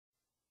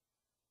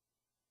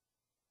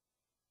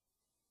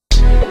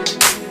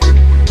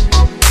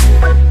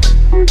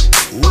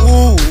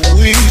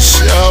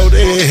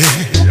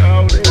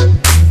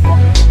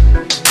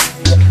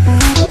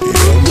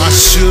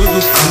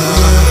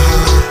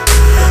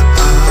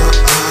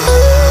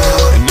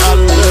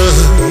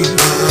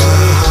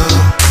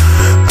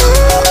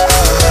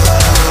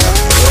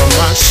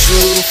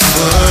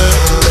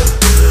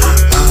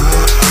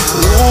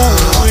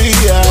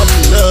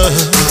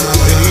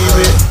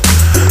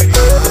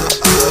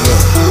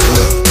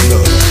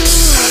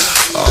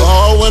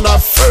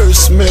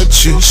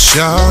met you,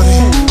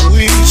 shawty,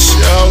 we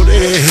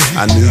shawty.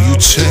 I knew you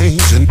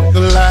changed in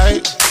the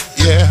light,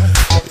 yeah.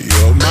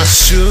 You're my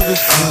sugar.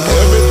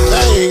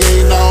 Everything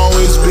ain't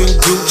always been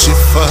Gucci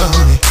for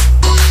me.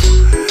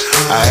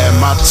 I had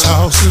my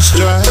toss and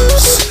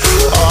stripes,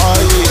 oh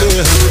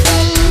yeah.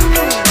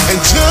 And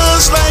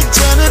just like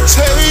Janet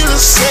Taylor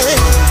said,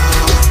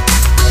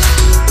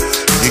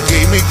 you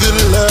gave me good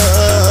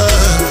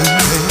love,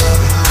 baby.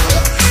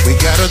 We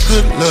got a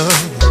good love.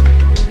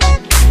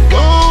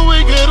 Oh,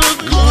 we got a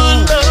good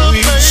love,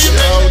 we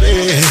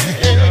shouted.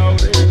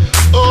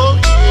 Oh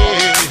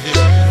yeah,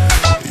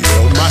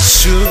 you're my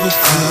sugar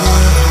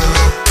food,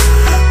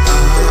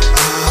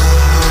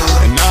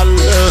 and I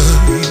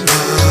love you.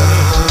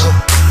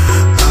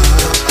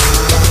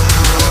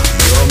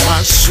 You're my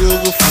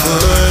sugar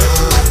food.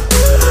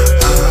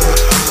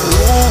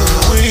 Oh,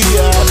 we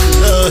got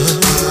love,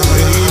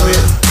 baby.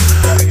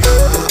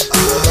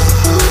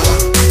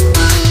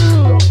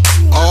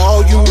 All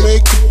you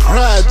make the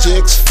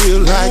projects feel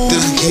like the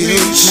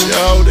heat,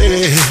 shawty.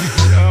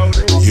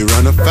 You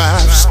run a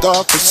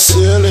 5-star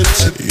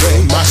facility.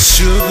 You're my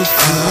sugar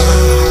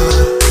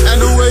food.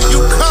 And the way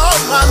you call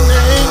my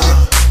name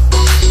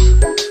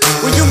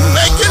when you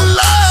making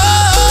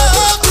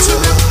love to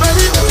me,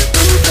 baby.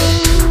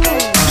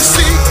 You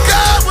see,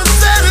 God was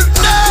at his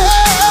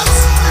best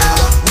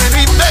when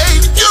he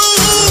made you.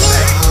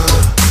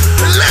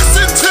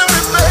 Listen to me,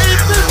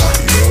 baby.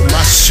 You're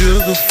my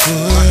sugar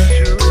food,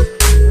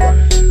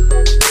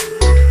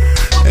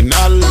 and I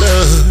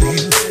love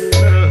you.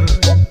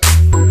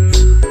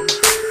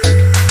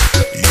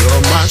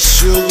 You're my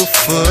sugar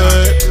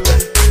food.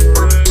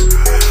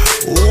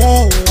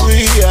 Ooh, we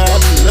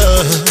got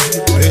love,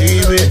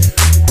 baby.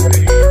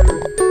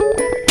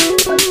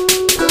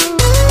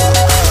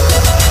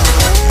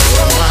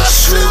 You're my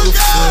sugar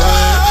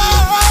food.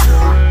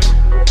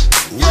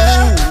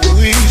 Ooh,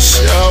 we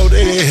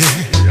shouted.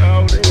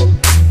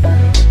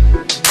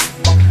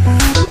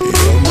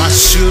 You're my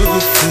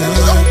sugar food.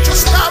 Don't you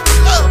stop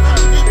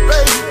loving me,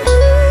 baby.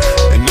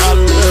 And I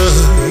love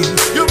you.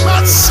 You're my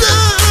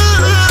sugar.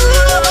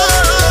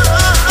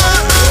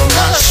 You're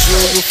my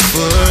sugar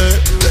food.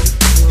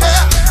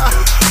 Yeah.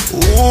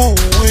 Ooh,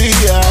 we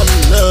got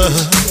love,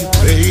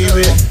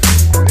 baby.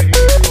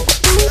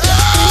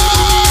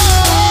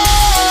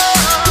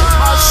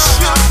 My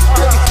sugar.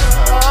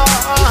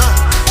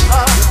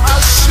 My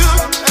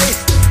sugar.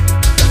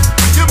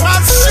 You're my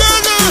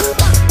sugar.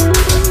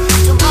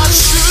 You're my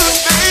sugar,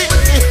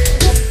 baby.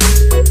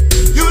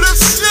 You the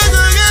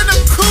sugar in the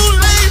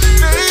Kool-Aid,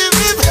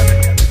 baby.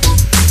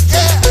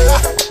 Yeah.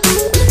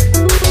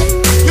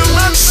 You're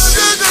my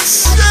sugar,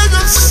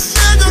 sugar,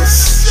 sugar,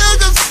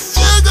 sugar,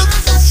 sugar,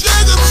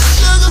 sugar,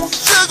 sugar,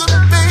 sugar,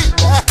 baby.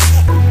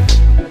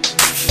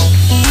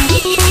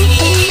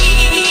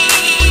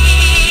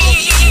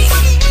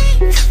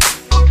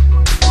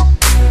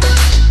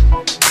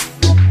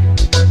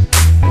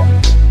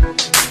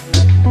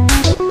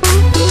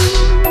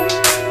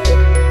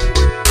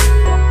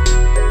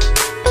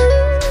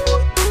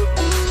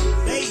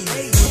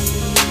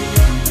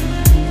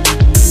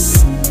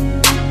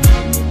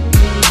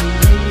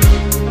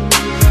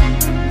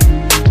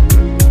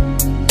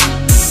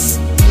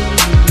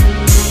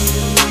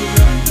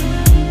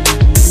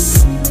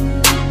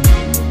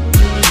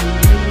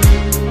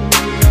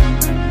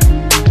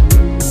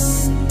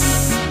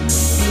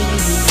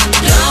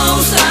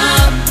 Don't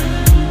stop,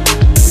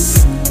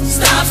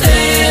 stop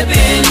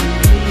stepping.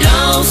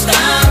 Don't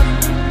stop,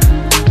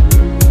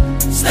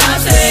 stop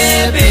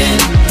stepping.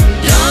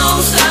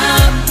 Don't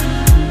stop,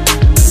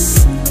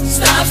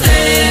 stop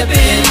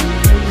stepping.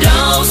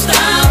 Don't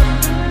stop,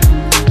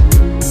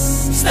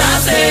 stop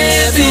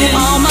stepping. To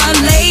all my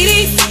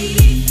ladies,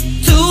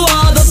 to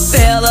all the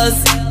fellas,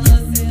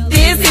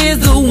 this is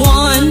the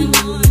one.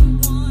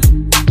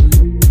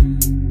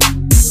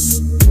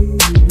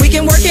 We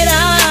can work it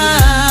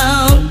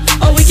out,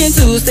 or we can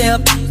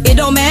two-step. It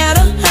don't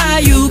matter how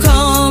you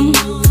come.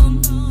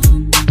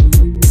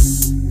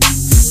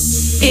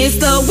 It's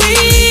the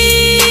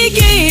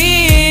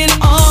weekend,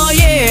 oh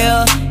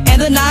yeah,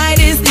 and the night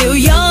is still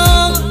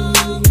young.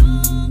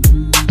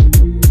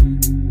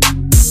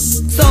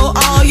 So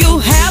all you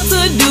have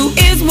to do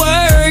is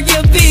work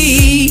your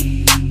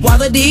feet while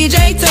the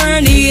DJ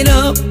turn it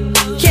up.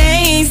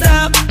 Can't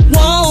stop,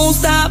 won't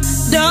stop,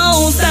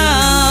 don't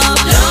stop,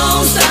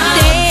 don't stop.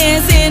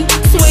 Dancing,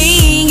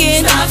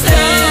 swinging, stop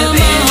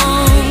stepping.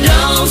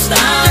 Don't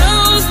stop,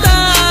 don't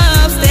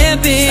stop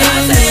stepping.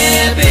 Stop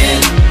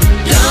stepping.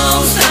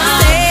 Don't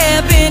stop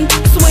stepping,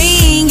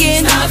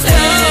 swinging, stop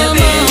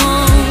stepping.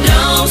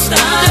 Don't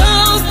stop,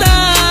 don't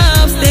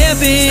stop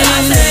stepping.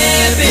 Stop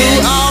stepping.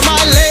 To all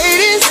my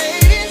ladies,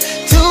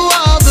 to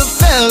all the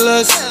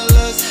fellas,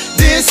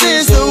 this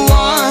is the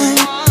one.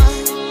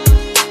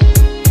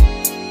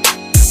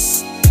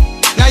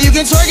 Now you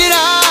can twerk it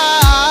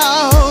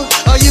out,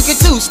 or you can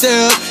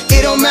two-step.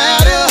 It don't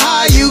matter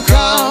how you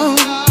come.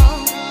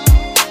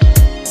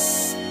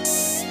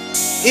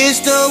 It's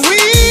the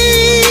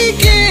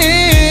weekend,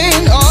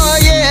 oh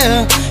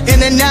yeah,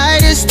 and the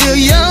night is still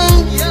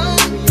young.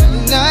 The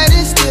night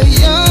is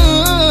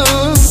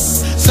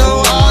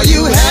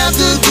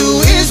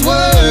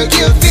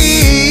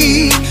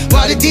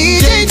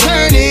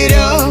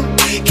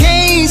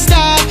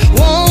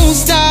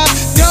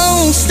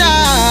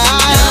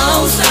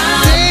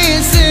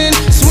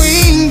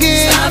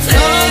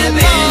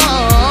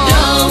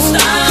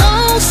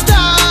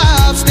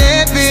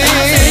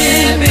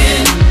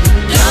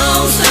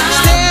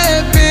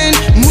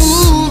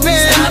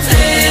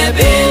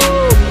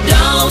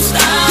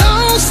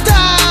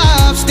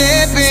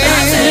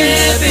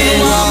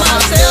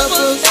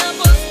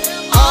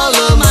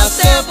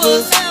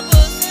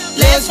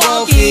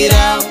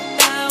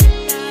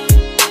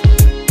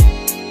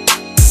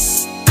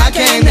I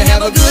came to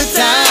have a good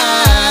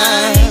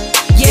time.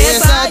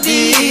 Yes, I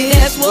did.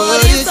 That's what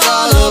it's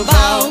all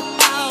about.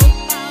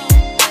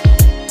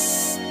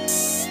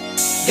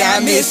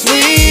 Got me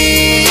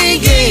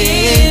swinging.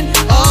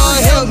 Oh,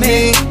 help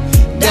me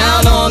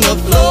down on the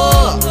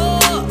floor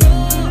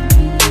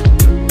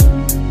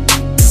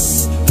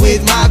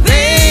with my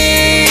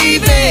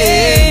baby,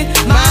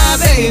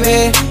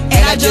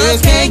 and I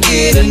just can't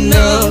get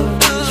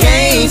enough.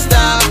 Can't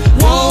stop,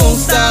 won't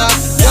stop,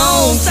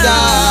 don't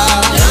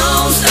stop,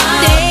 don't stop.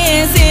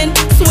 Dancing,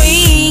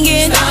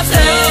 swinging, stop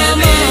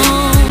stepping,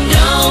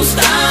 don't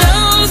stop,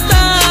 don't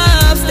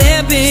stop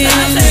stepping,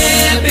 stop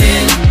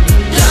stepping,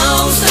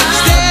 don't stop,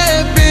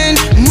 stepping,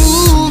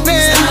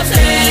 moving, stop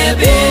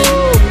stepping,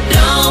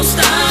 don't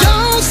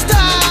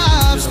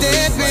stop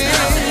stepping.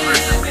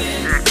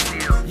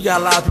 You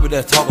got a lot of people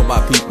that talk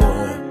about people,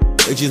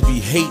 they just be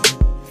hating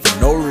for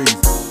no reason.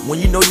 When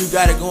you know you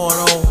got it going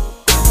on,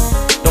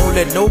 don't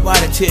let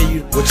nobody tell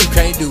you what you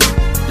can't do.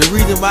 The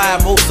reason why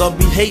most of them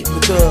be hating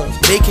because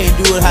they can't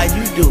do it how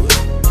you do it.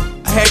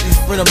 I had this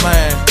friend of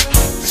mine,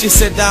 she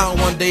sat down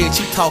one day and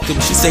she talked to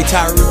me. She say,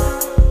 Tyree,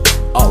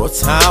 all the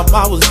time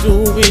I was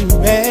doing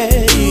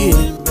bad.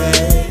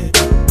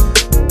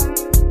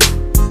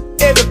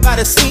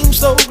 Everybody seems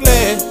so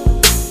glad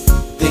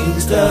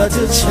things start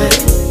to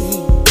change.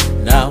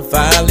 Now I'm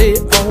finally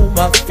on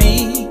my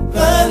feet,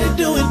 finally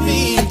doing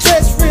me. I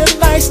dress real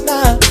nice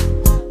now.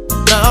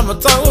 Now I'm a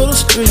tongue of the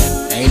street.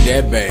 Ain't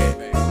that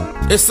bad.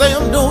 They say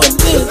I'm doing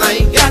this, I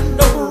ain't got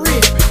no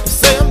rent. They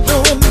say I'm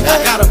doing that,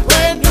 I got a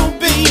brand new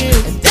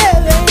Benz, and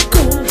that ain't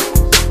cool.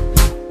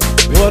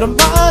 What am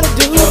I to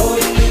do? All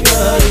you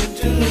gotta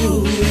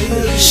do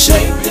is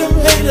shake them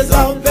haters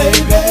off,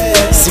 baby.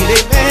 See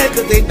they mad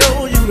cause they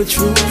know you the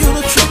truth. You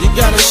the truth. You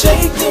gotta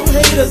shake them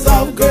haters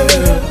off, girl.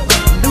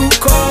 New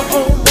car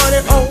on money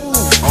on.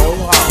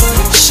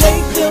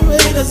 Shake them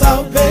haters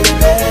off, baby.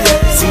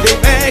 See they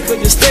mad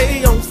cause you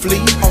stay on fleek.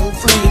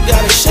 You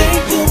gotta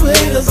shake them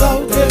haters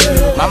off, girl.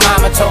 My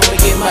mama told me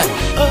to get money,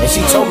 and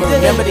she told me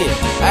remember this.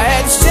 I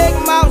had to shake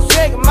them out,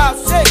 shake them out,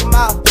 shake them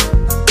out.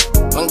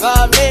 When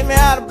God made me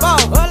out of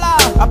bone,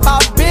 I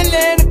bought a Bentley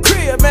in the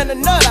crib and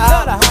another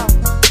house.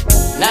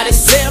 Now they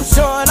say I'm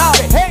showing off.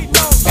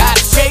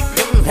 Gotta shake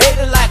them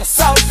haters like a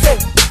salt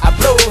shake. I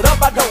blow it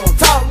up, I don't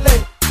talk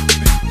late.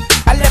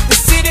 I left the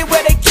city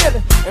where they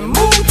killin' and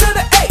moved to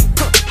the A.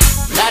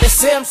 Now they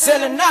say I'm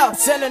selling out,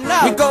 selling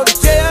out. We go to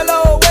jail,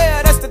 oh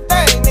well, that's the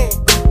thing then.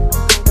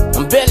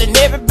 I'm bailing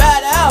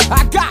everybody out.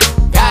 I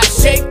gotta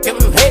shake them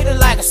haters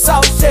like a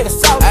salt shake,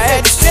 I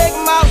had to shake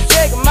them out,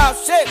 shake them out,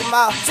 shake them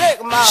out, shake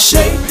them out.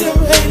 Shake them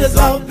haters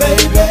out,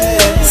 baby.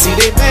 See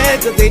they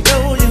mad cause they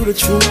know you the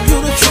truth. You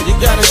the truth. You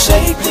gotta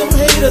shake them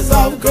haters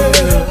off, girl.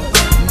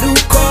 New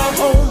car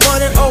on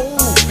money on.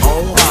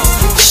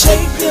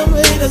 Shake them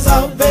haters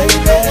out, baby.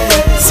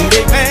 See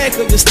they mad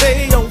cause you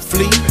stay on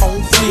fleek.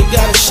 You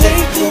gotta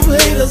shake them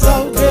haters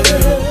out, girl.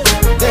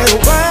 That's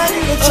why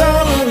you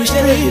trying to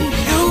stay.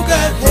 You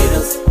got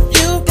haters,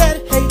 you got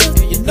haters.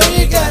 You know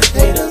you got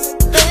haters,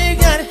 know you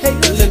got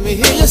haters. Let me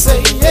hear you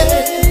say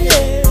yeah,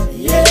 yeah,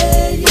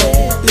 yeah,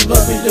 yeah. You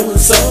must be doing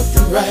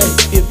something right.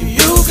 If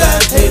you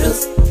got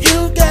haters,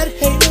 you got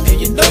haters.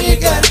 And you know you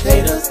got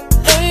haters,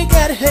 know you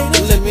got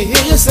haters. Let me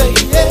hear you say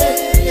yeah,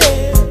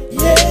 yeah,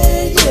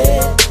 yeah,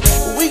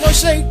 yeah. We gon'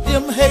 shake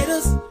them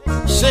haters.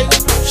 Shake them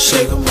off,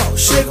 shake them off,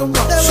 shake them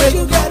off. That's what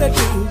you gotta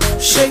do.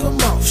 Shake them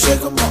off,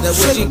 shake them off. That's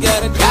what you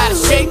gotta do. Gotta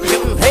shake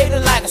them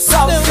haters like a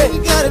salt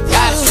shake. Gotta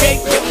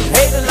shake them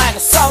haters like a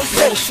salt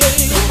shake.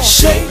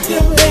 Shake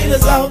them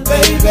haters off,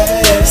 baby.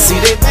 See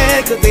they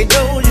mad cause they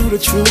know you the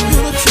truth.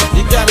 You the truth.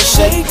 You gotta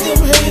shake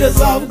them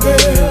haters off,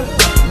 girl.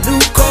 New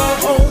car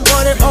on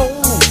money on.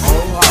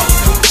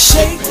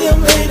 Shake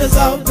them haters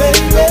off,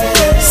 baby.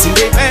 See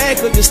they mad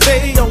cause you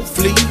stay on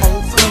fleek.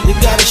 You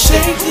gotta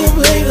shake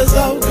them haters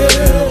off,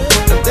 girl.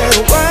 That's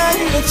why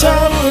you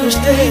trying to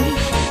stay.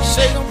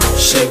 Shake them off,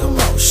 shake them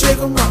off, shake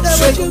them off. That's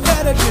what you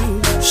gotta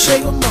do.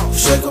 Shake them off,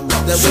 shake them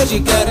off. That's what you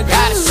gotta do.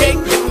 Gotta shake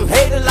them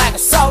haters like a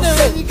salt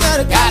shake.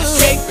 Gotta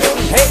shake them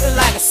haters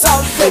like a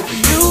salt shake.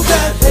 You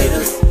got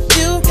haters,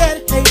 you got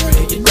haters.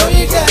 And you know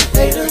you got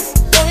haters,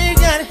 know you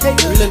got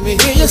haters. Let me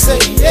hear you say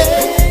yeah,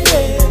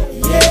 yeah,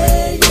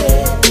 yeah,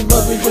 yeah. You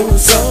must be doing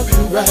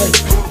something right.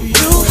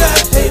 You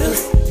got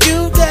haters,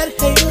 you got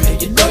haters.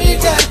 And you know you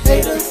got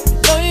haters,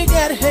 know you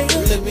got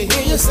haters. Let me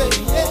hear you say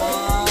yeah.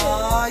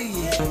 Oh yeah.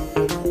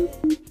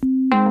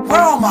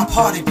 Where all my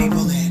party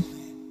people at?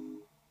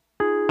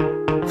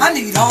 I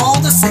need all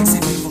the sexy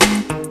people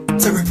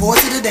to report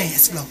to the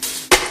dance floor.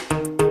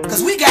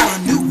 Cause we got a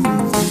new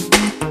groove,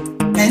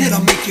 and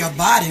it'll make your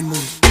body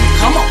move.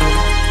 Come on.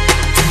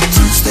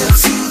 2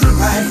 steps to the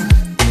right,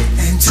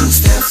 and 2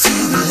 steps to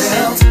the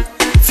left.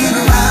 Turn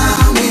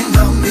around in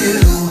the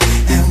middle,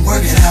 and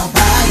work it out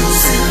by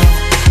yourself.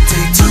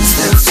 Take 2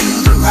 steps to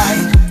the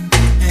right,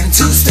 and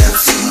 2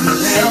 steps to the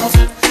left.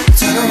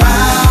 Turn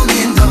around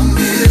in the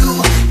middle,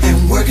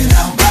 and work it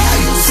out by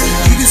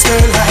yourself. You can stir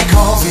it like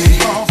coffee,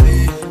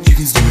 you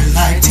can stir it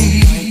like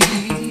tea.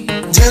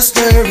 Just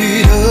stir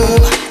it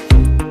up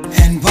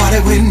and party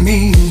with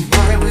me.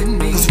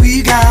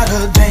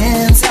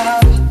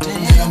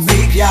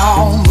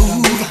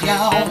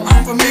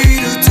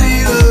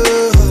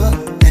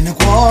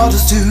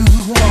 too.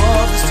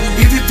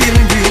 If you're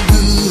feeling real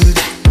good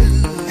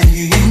and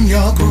you're in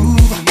your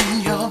groove,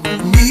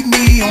 meet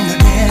me on the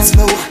dance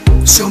floor.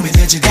 Show me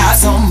that you got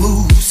some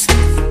moves.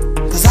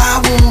 Cause I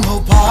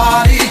wanna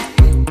party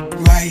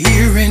right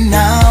here and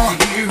now.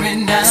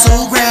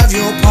 So grab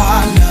your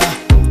partner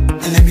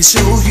and let me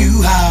show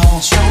you how.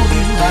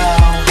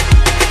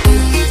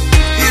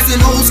 It's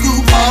an old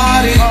school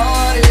party.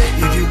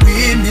 If you're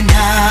with me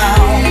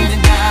now,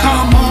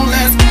 come on,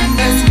 let's move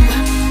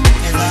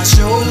as I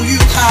show you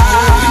how.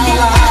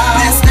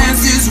 This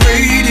dance is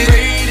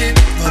rated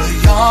for the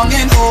young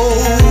and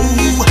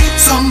old.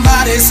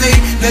 Somebody say,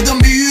 let the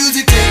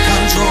music take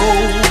control.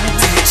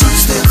 Take 2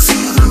 steps to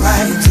the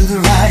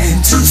right,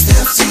 and 2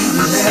 steps to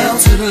the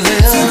left, turn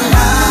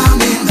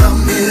around in the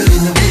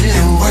middle,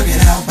 and work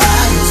it out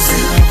by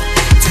yourself.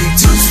 Take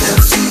 2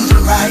 steps to the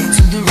right,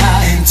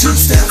 and 2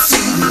 steps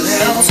to the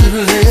left,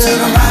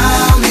 turn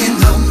around in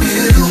the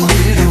middle,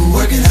 and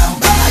work it out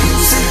by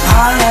yourself.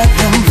 I like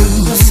them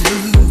blues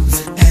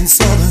and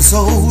southern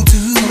soul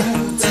too.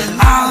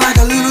 I like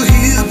a little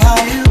hip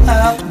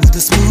hop with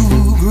a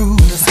smooth groove.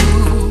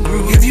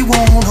 If you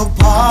wanna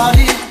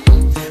party,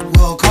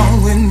 well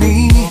come with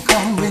me.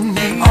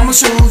 I'ma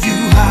show you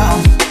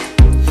how,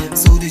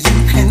 so that you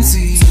can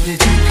see.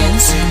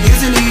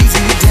 It's an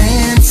easy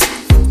dance,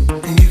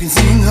 and you can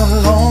sing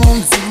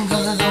along.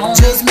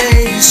 Just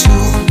make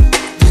sure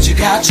that you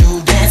got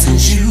your dancing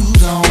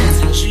shoes on.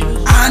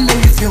 I know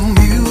you feel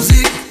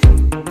music,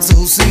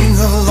 so sing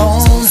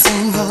along.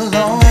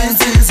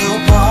 Dance is a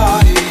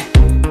party,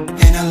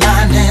 and a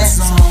line dance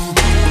song.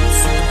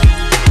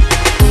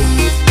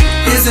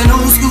 It's an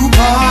old school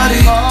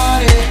party.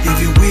 If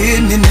you're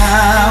with me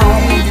now,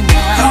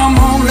 come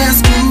on,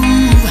 let's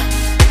move,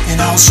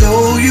 and I'll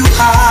show you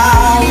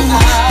how.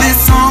 This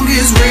song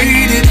is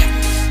rated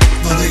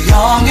for the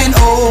young and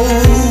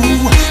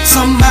old.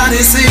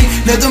 Somebody say,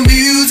 let the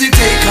music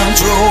take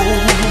control.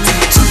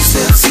 Take 2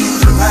 steps to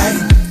the right,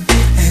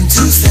 and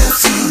 2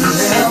 steps to the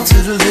left,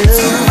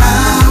 turn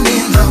around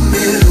in the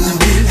middle,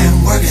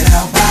 and work it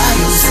out by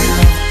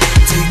yourself.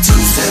 Take 2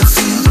 steps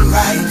to the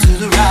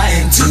right,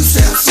 and 2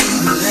 steps to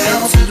the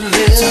left,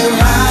 turn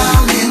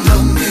around in the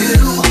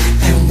middle,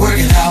 and work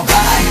it out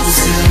by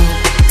yourself.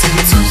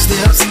 Take 2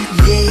 steps,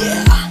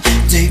 yeah.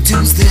 Take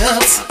 2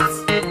 steps.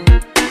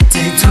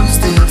 Take 2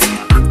 steps.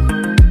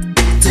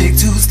 Take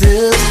 2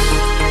 steps.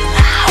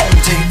 Ow!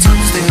 Take 2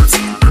 steps.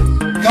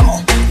 Come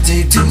on.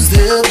 Take 2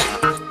 steps.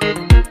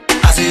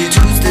 I say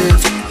 2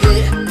 steps.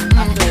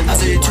 Yeah. I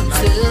say 2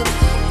 steps.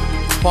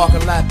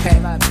 Parking lot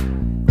packed,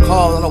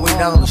 cars all the way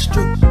down the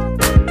street.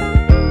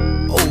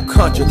 Old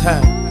country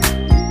town.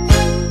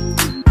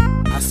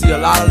 I see a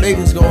lot of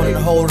ladies going in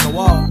the hole in the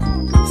wall,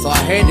 so I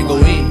had to go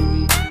in.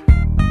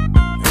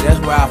 And that's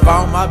where I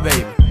found my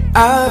baby.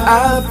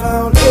 I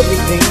found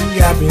everything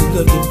I've been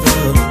looking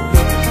for.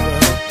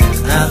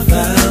 I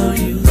found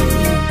you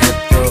At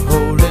the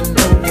hole in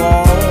the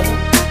wall.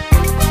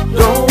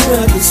 don't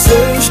have to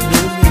search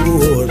no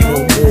more.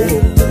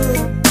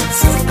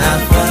 I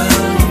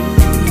found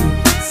you.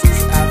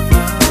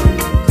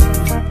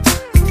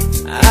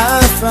 I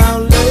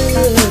found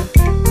love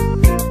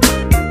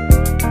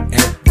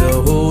At the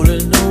hole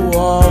in the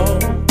wall.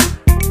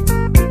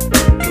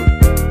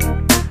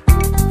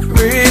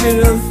 pretty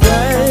little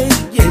thing,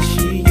 yes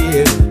she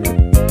is.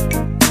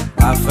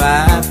 About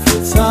 5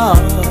 foot tall.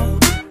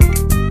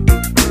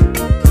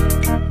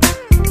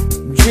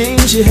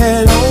 Jeans she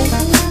had on,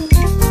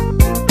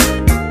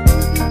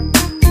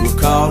 you were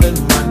calling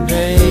my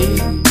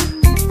name,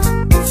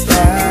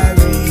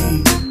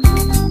 Tyree.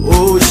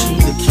 Oh, she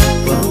the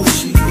keeper.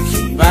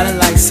 Body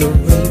like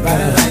Serene,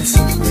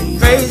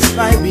 face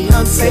like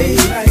Beyonce,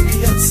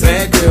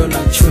 bad girl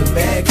like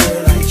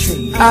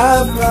Tree. I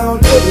found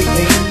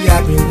everything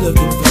I've been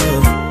looking for.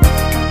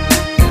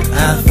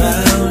 I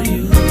found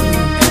you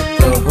At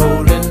the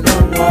hole in the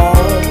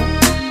wall.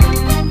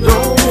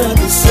 don't have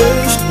to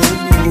search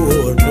no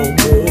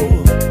more.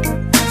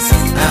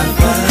 I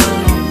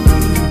found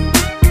you.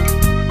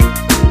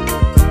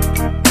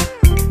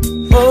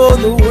 Oh,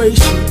 the way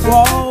she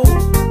walked,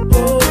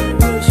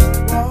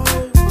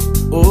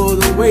 oh,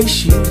 the way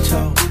she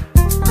talked,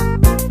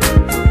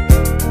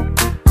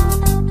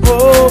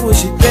 oh, when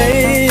she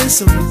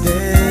danced on the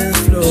dance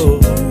floor.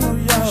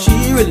 She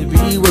really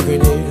be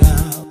working it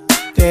out.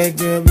 That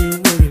girl be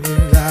working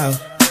it out.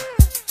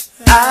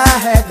 I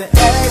had to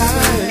ask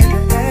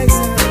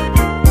her,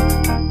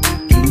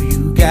 do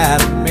you got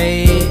a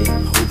man?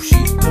 Hope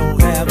she don't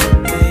have a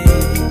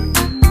man.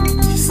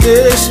 She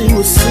said she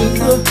was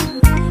single,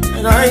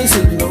 and I ain't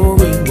seen no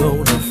ring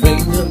on her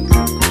finger.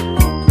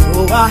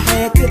 Oh, I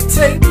had to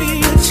take me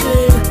a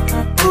chance.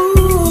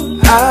 Ooh,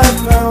 I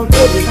found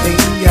everything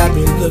I've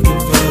been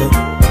looking for.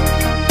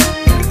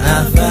 I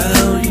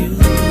found you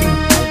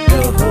at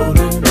the hole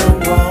in the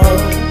wall.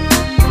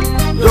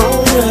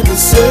 Don't have to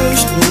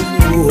search no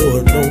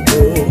more.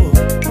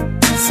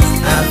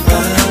 I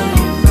found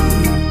you.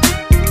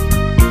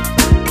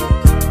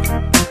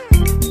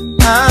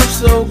 I'm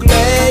so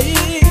glad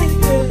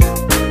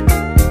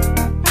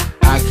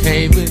I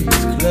came in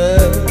this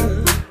club.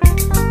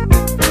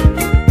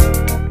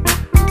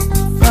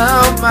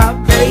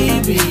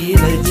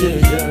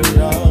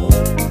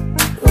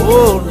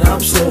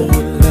 I'm so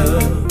in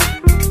love.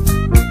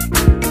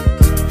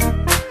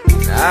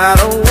 I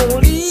don't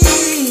wanna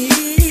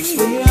leave,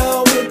 stay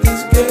out with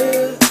this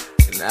girl.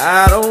 And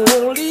I don't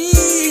wanna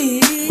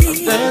leave,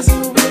 I'm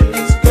dancing with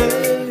this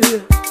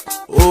girl.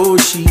 Oh,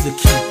 she's a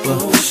keeper,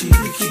 oh, she's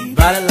a keeper.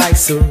 Body like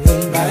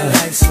Serena, body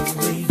like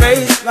Serena.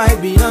 Face like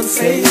Beyonce,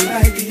 face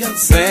like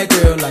Beyonce. Bad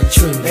girl like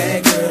Trinity,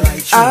 bad girl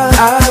like Trinity.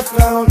 I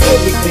found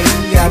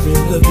everything I've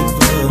been looking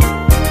for.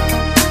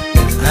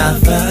 I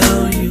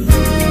found you,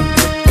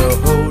 the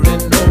hole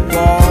in the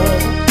wall.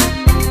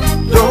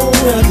 Don't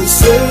have to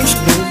search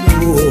no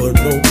more,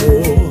 no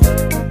more.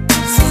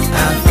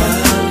 I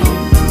found you.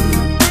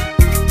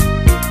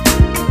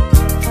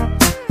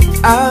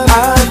 I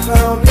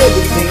found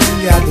everything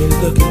I've been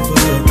looking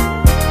for.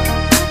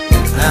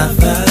 I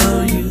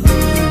found you,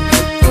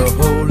 the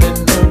hole in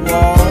the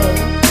wall.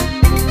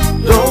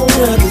 Don't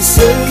have to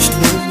search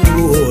no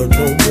more,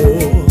 no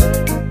more.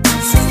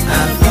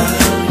 I found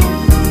you.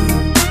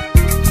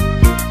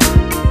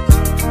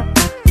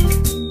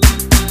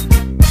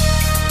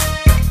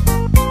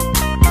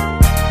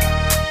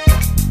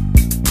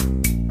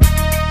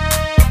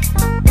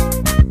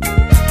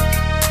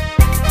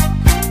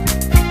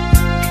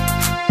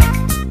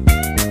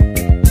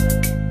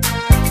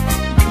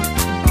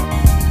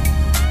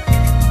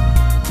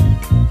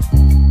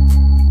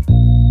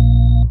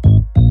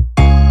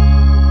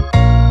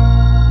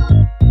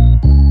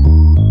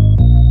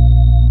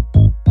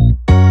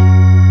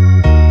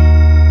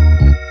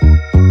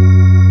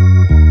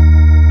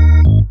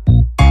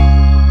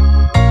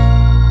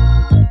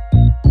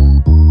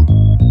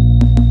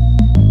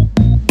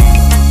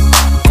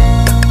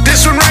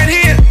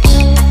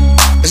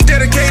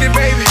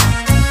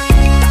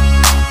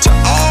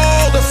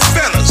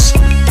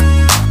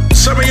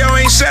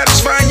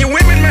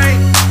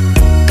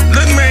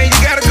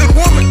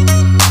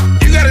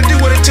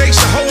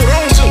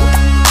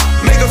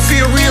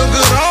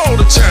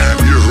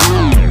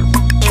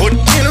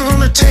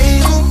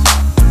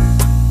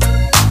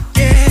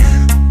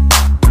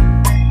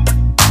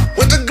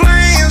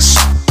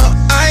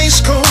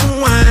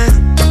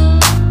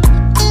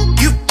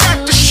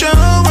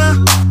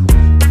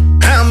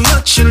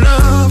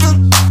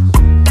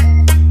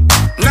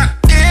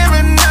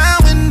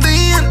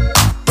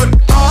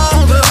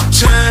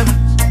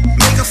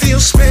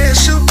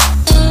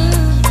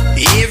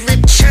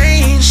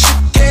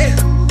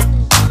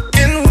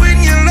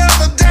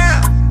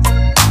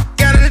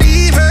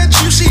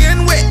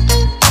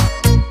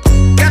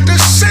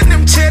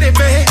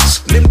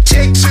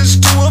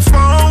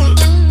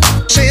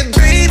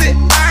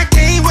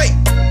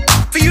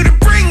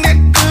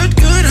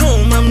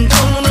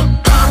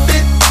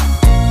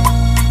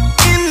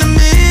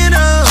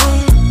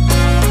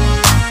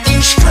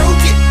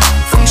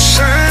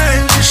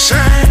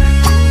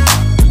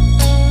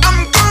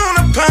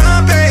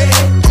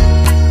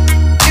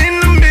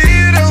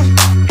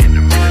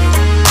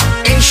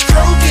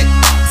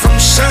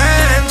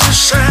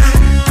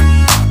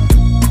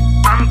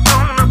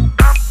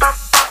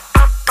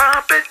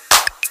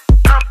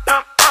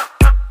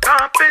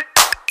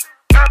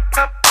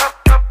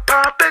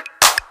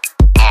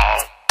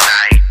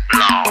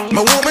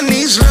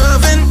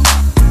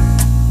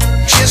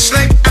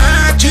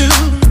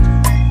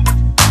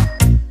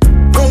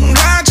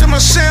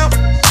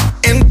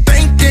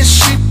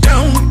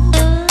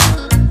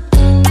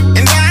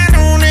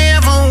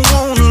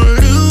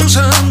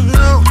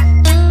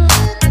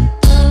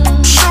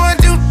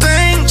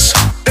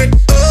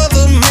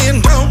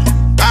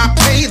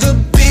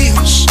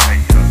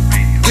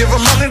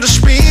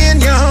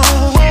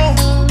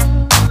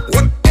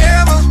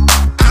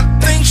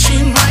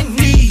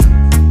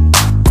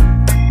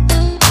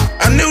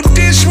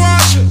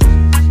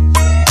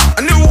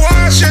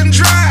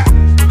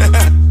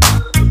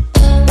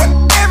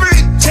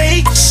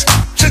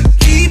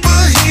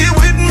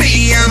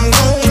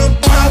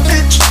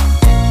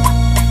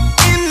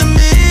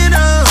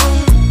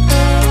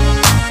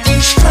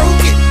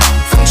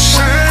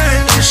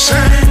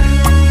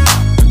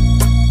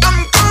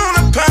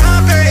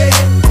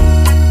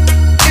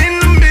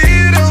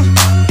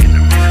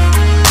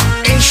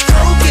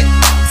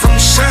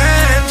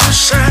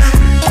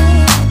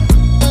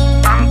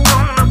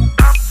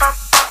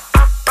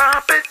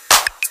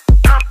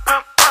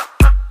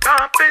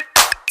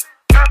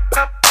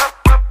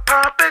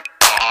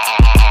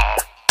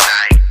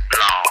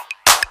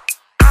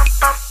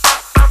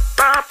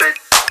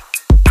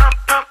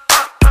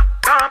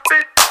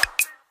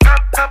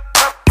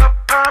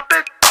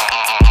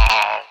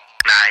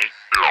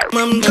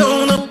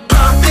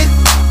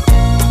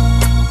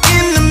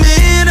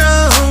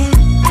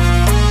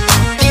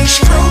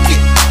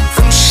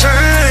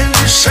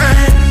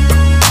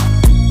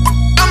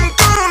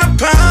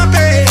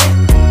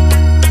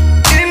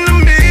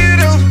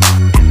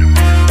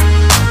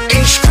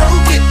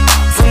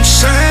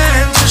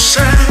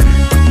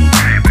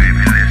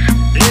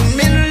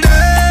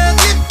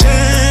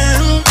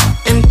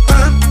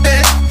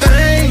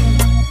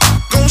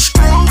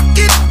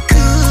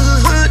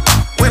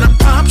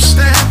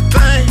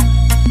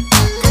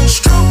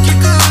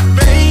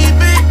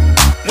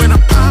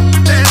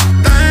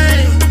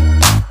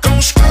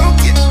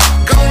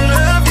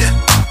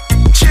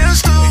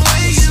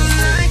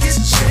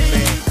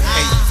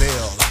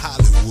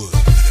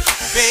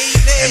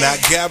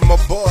 got my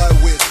boy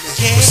with me.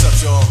 Yeah. What's up,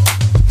 y'all?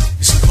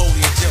 It's Napolean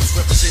Demps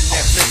representing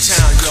that Flint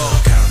town, y'all.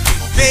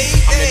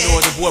 Baby. I'm the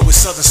northern boy with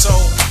Southern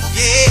Soul.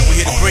 Yeah. We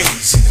here to bring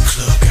it.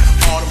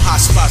 All them hot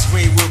spots,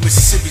 Greenwood,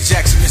 Mississippi,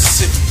 Jackson,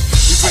 Mississippi.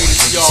 We bring it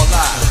to y'all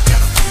live.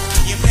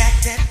 You back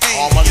that thing.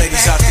 All my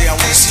ladies out there, I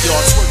wanna see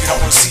y'all twerk it.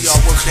 I wanna see y'all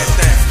work that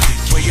thing.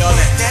 Where y'all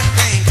at? That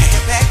thing.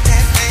 You back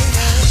that thing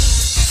up.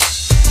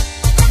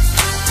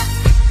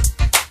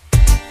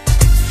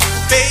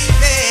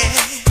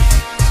 Baby.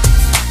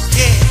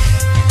 Yeah.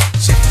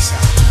 Check this out.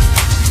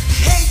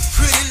 Hey,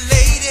 pretty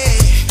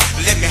lady,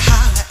 let me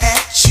holler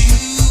at you.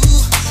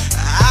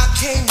 I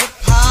came to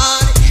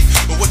party,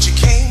 but what you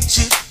came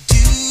to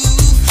do,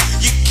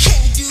 you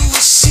can't do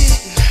is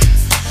sitting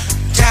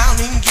down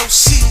in your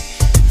seat.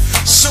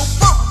 So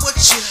bump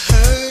what you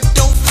heard,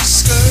 don't be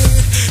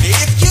scared.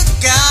 If you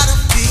got a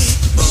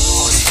big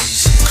booty,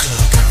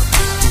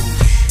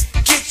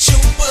 get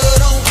your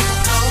butt on the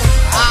floor.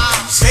 Ah,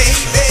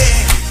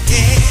 baby,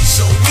 yeah.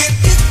 So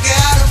if you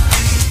got a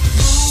big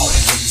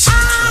booty,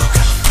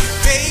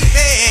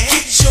 baby,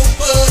 get your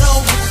butt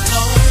on the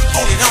floor.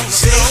 Get it on the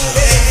floor,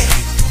 baby.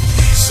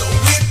 So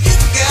if you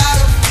got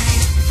a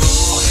big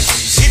booty,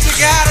 if you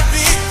got a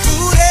big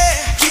booty,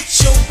 get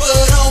your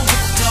butt on the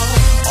floor,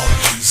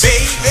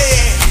 baby.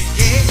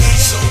 Yeah.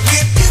 So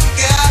if you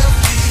got a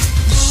big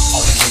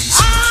booty,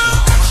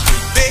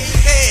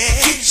 baby,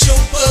 get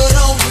your butt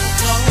on the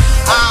floor,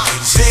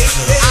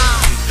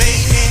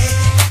 baby.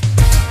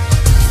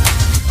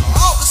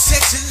 All the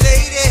sexy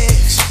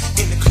ladies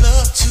in the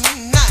club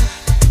tonight,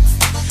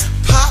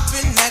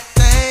 popping that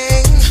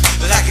thing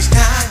like it's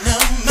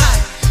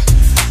dynamite.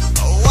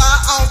 Why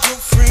all your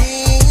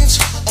friends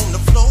on the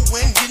floor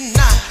when you're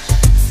not?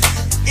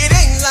 It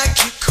ain't like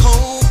you're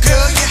cold,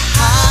 girl, you're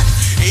hot.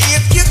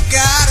 If you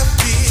got a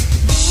big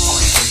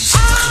booty,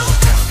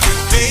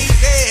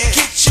 baby,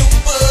 get your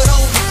butt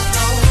on the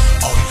floor,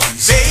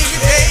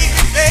 baby.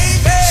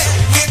 So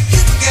if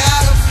you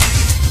got a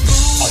big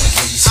booty,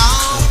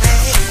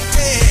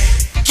 baby,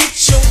 get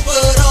your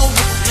butt on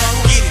the floor,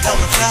 get it on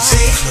the floor,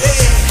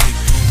 baby,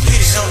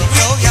 get it on the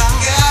floor, y'all.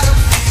 Got a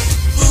big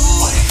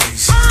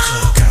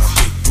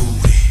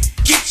booty,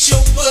 get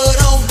your butt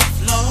on the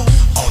floor,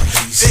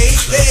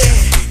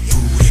 baby.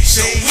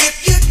 So if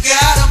you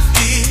got a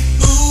big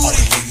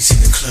booty,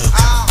 baby,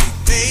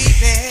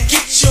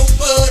 get your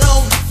butt on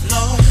the floor,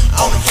 baby.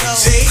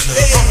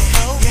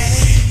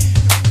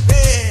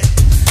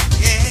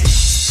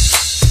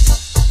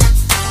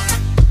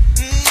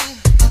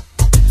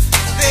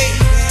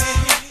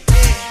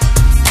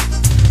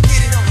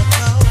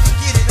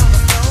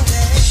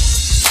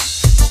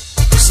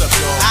 What's up,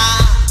 y'all?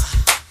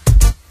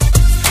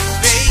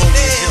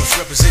 Napolean Demps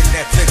representing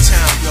that Flint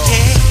town, y'all.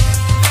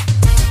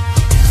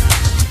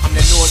 I'm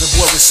that northern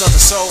boy with Southern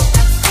Soul.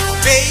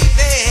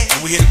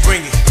 And we here to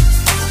bring it.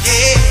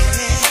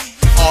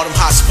 All them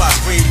hot spots,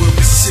 Greenwood,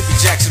 Mississippi,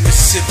 Jackson,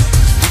 Mississippi.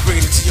 We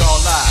bringing it to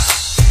y'all live.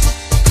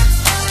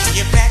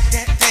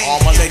 All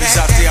my ladies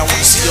out there, I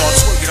wanna see y'all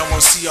twerk it. I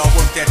wanna see y'all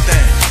work that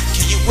thing.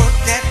 Can you work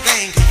that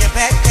thing? Can you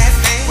back that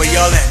thing? Where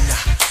y'all at now?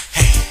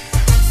 Hey.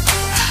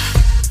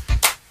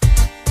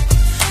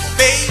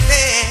 Baby,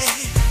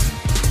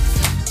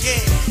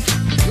 yeah.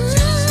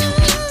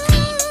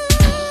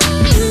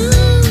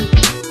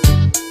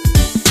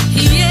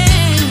 Yeah.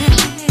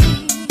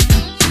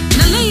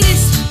 Now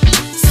ladies,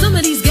 some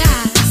of these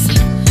guys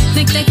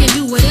think they can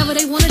do whatever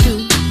they want to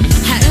do,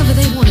 however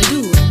they want to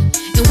do it,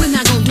 and we're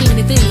not gonna do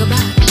anything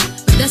about it.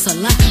 But that's a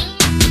lie.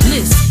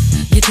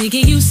 Listen, you're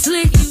thinking you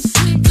slick,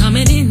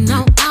 coming in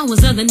on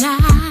hours of the night.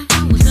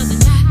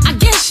 I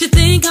guess you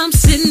think I'm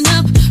sitting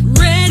up,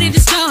 ready to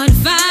start a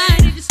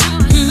fight.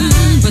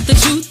 But the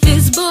truth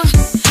is, boy,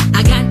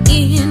 I got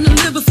in a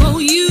little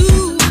before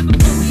you.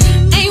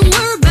 Ain't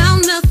worried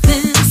about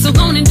nothing, so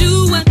go on and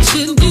do what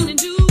you do.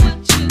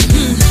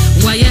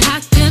 While you're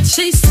out there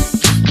chasing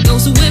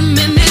those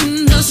women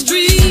in the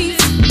street,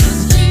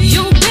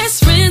 your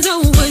best friend's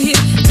over here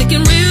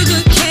taking real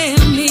good care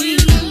of me.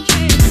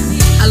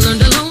 I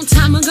learned a long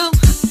time ago,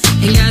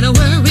 ain't gotta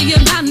worry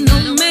about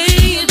no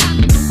man.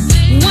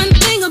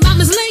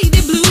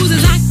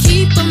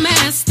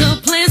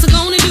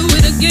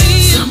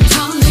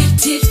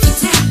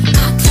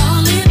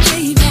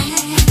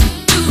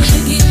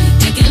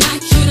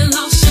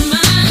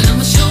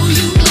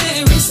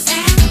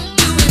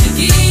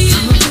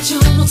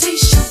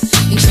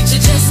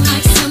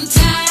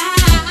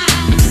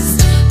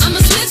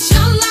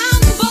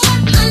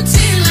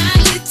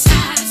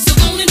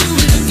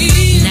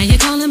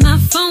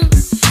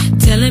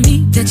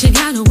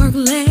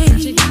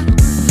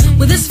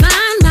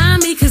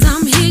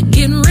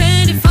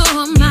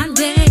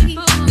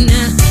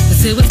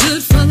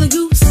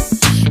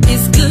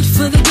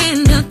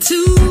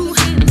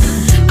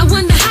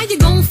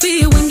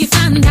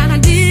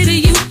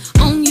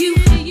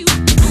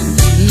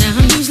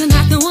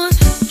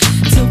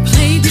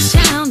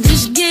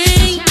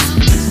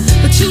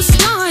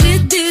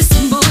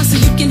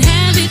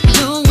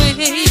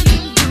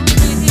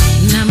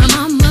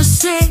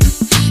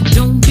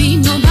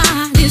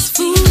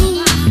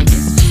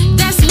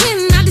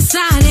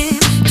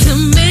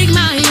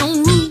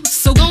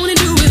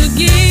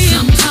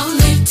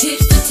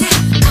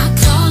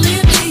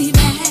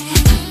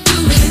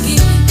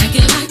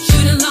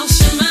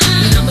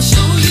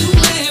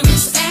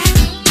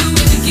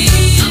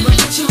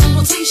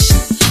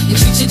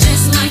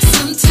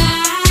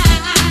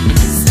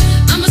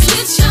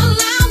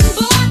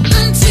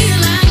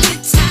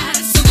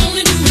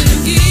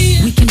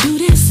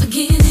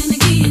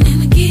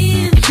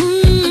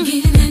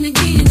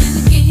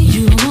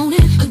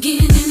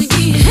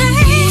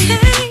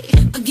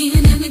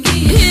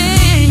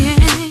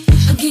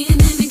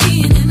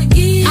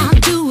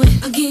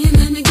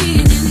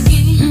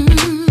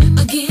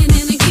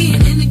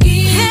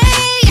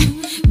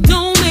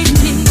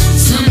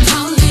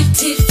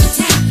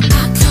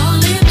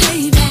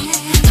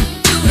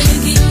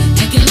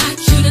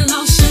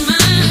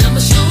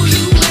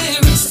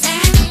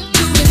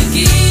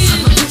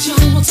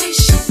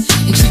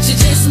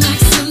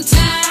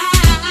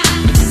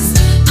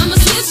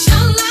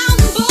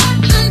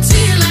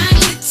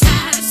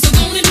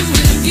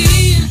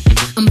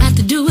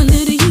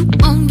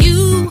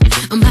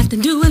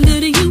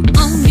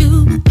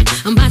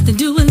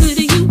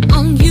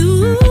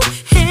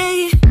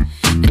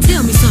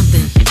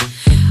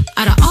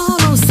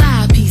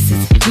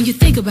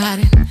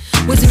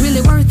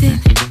 really worth it?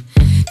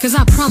 Cause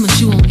I promise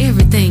you on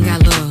everything I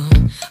love,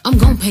 I'm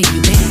gonna pay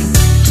you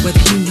back, whether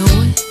you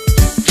know it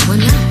or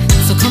not.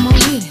 So come on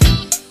with it,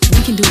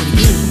 we can do it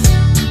again.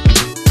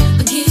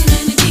 Again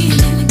and again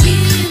and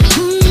again.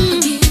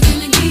 Again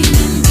and again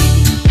and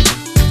again.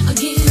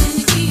 Again and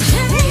again.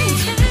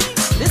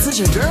 This is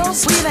your girl,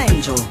 Sweet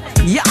Angel.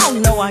 Y'all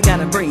know I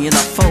gotta bring you the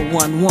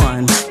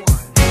 411.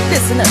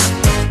 Listen up.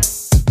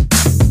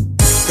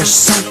 There's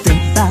something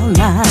about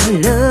my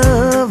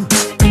love,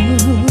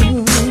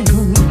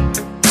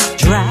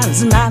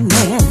 drives my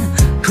man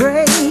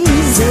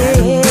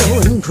crazy,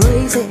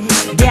 crazy.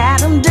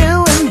 Got him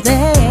doing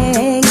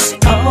things,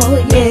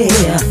 oh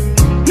yeah,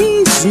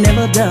 he's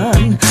never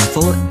done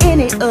for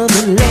any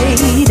other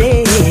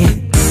lady.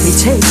 He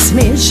takes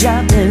me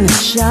shopping,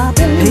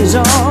 pays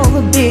all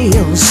the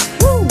bills.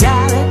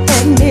 Gotta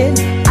admit,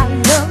 I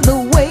love the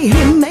way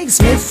he makes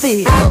me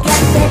feel. I got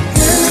that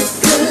good,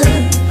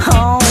 good.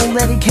 Oh,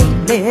 that he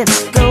can't let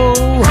go.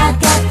 I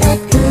got that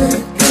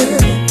good,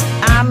 good.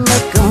 I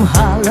make him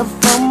holler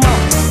for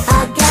more. I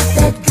got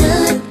that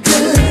good,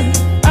 good.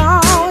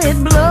 Oh, it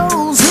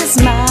blows his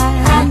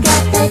mind. I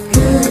got that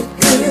good,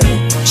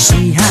 good.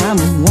 See, I'm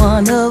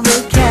one of a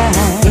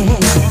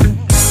kind.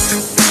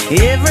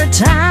 Every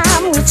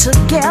time we're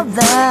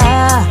together,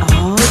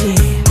 oh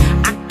yeah,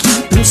 I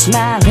keep him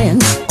smiling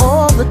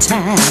all the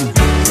time.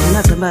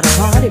 Nothing but a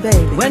party,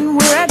 baby. When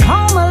we're at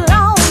home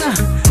alone,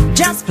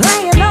 just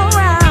playing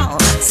around.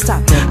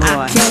 Stop that,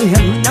 boy. I can't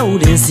help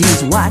notice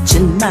he's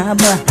watching my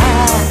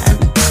behind.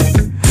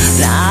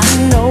 Now I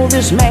know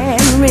this man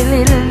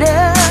really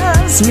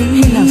loves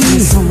me. He loves me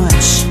so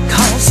much,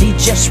 cause he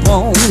just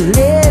won't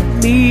let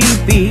me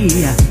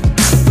be.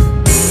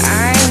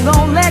 I ain't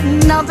gonna let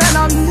nothing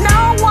or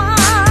no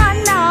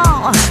one,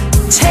 no,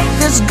 take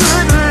this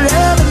good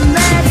love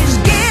that he's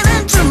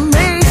giving to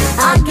me.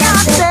 I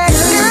got that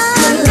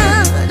good,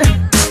 good.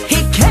 He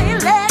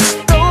can't let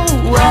go.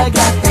 I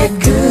got that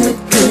good,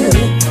 good.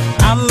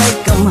 I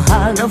make him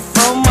holler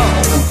for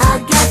more. I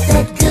got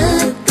that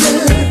good,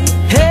 good.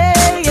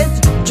 Hey, it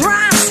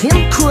drives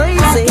him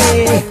crazy. I got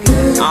that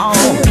good, oh,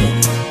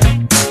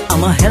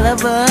 I'm a hell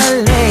of a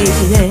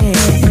lady.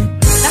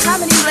 Now how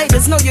many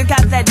ladies know you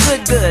got that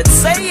good, good?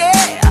 Say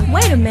yeah.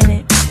 Wait a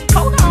minute.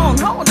 Hold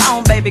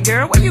on, baby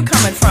girl. Where you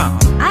coming from?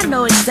 I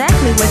know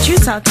exactly what you're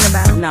talking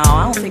about. No,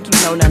 I don't think you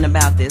know nothing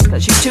about this,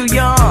 cause you're too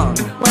young.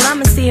 Well,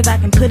 I'ma see if I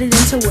can put it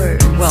into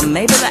words. Well,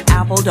 maybe the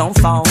apple don't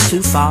fall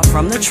too far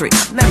from the tree.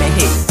 Let me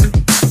hear you.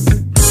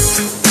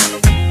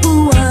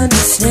 Who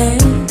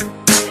understand?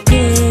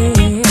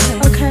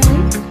 Yeah. Okay.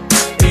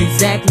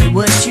 Exactly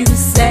what you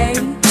say.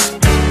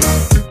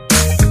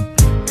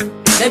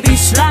 They be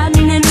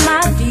sliding in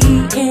my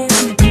DM.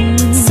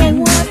 Say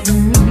what?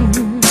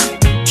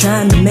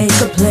 Trying to make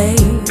a play.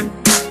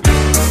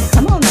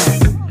 Come on now.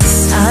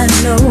 I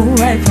know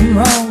right from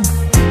wrong,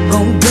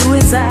 gon' do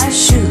as I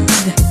should.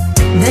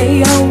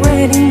 They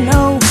already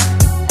know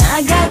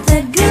I got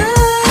that good.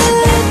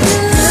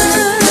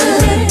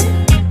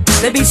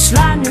 They be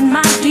sliding in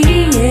my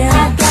DM. I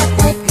got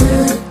that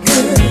good,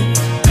 good.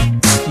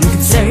 You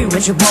can say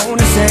what you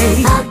wanna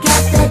say. I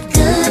got that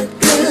good,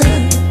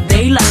 good.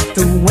 They like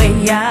the way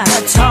I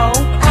talk. I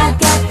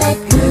got that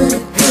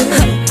good,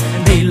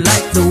 good. They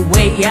like the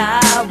way I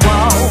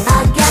walk. I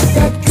got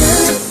that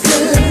good,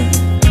 good.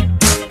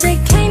 They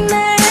can't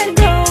let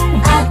go.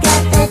 I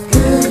got that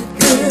good,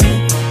 good.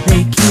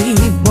 They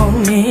keep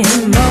wanting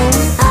more.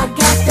 I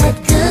got that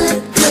good,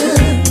 good.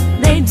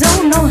 They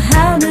don't know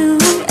how to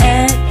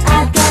act. I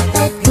got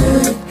that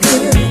good,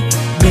 good.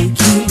 They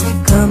keep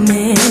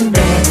coming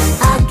back.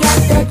 I got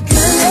that good,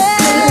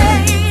 good.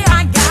 Hey, I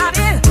got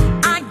it.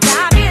 I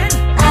got it.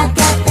 I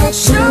got that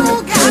Sure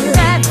good, got good.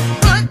 that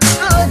good,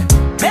 good.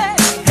 Hey,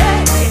 hey,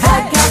 I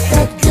hey. got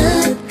that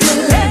good,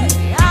 good.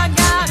 Hey, I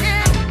got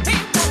it. He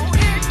want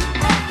it.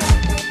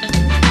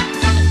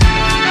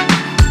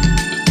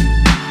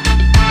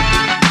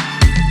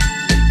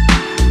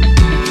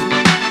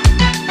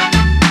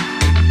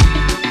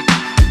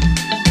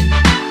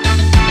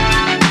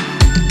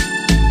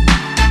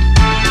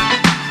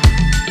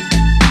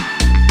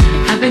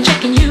 I've been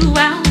checking you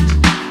out,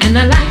 and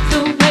I like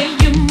the way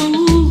you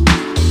move.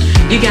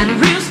 You got a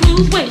real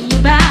smooth way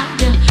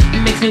about you.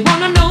 It makes me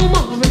wanna know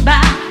more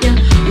about you.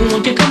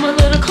 Won't you come a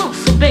little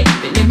closer, baby?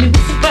 Let me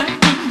whisper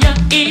in your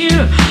ear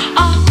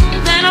all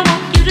that I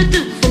want you to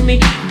do for me,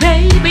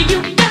 baby. You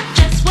got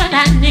just what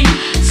I need.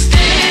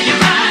 Steady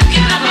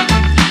rockin' lover,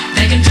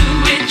 they can do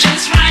it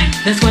just right.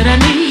 That's what I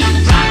need.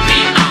 Rock me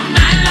all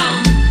night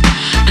long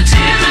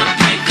until the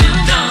break of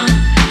dawn.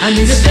 I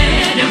need a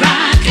steady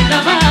rockin'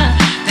 lover.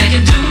 They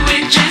can do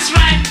it just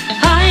right.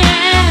 Oh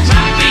yeah.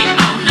 Rock me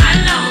all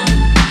night long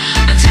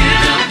until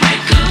the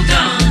break of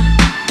dawn.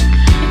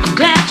 I'm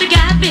glad you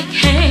got big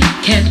hands.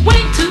 Can't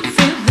wait to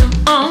feel them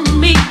on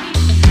me.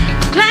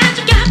 I'm glad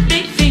you got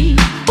big feet.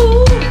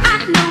 Ooh, I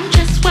know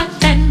just what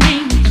that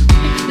means.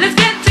 Let's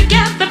get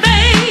together,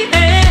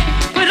 baby.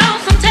 Put on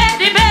some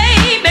teddy,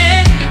 baby.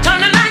 Turn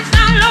the lights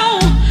down low.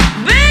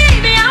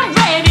 Baby, I'm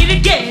ready to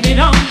get it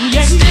on.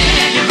 Yeah.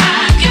 Steady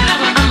rockin'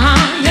 lover.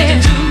 They can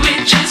do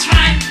it just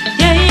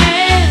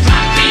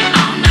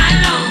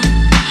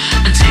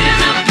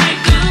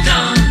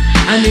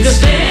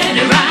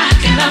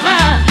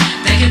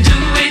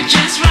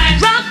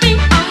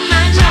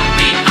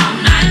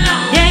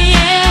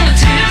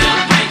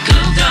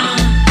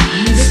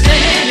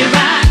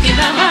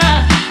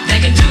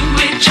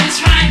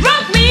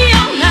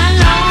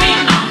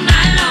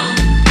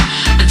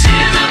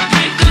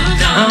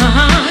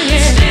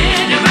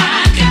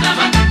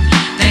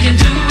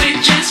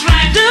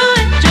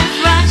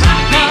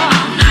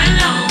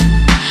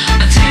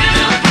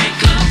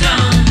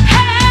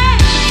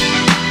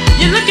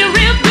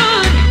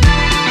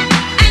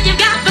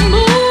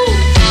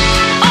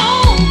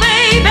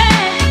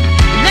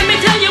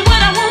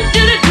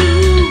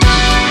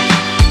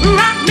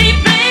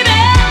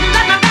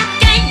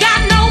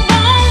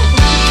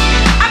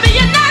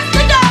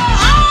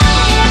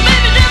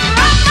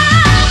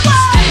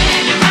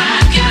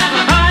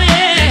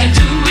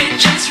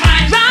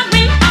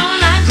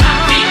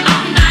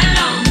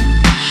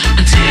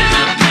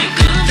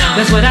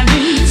what I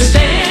need. A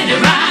steady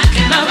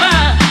rockin'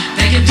 lover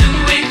that can do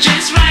it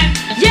just right.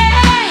 Yeah,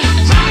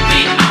 rock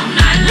me all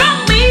night long.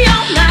 Rock me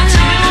all night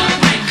long. Until the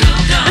break of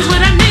dawn. That's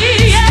what I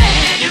need. Yeah,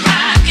 steady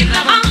rockin'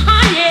 lover.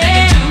 Yeah, that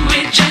can do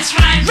it just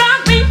right.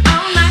 Rock me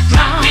all night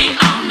long. Rock me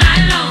all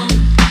night long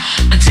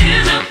until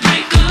the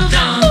break of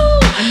dawn. Ooh,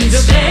 I need a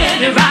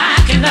steady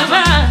rockin'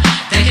 lover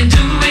that can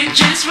do it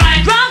just right.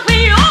 Rock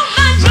me all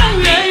night long.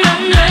 Rock me all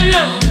night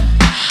long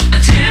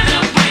until the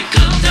break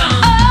of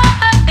dawn. Oh,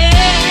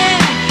 yeah,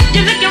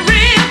 you're looking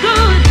real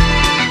good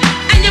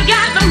and you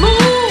got the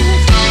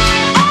moves.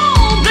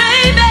 Oh,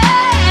 baby,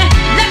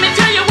 let me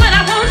tell you what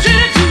I want you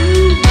to do.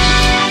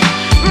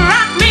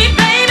 Rock me,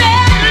 baby,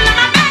 let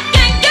my back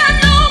ain't got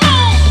no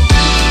more.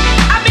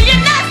 I'll be your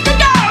nasty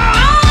girl.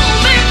 Oh,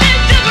 baby,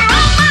 just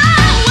rock my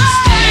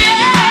way.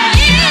 Yeah,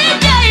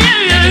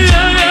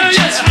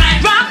 just right.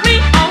 Rock me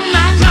all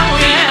night long.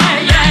 Yeah,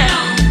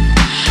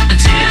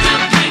 until the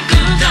break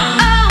of dawn.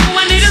 Oh,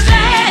 I need a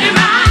steady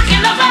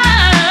rockin' lover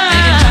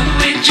that can do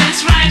it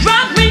just right.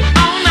 Rock me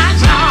all night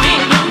long. Rock me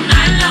all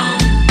night long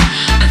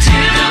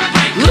until the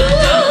break of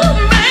dawn.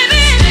 Ooh,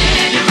 baby,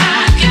 steady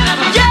rockin'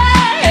 lover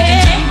that can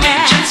do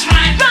it just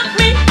right. Rock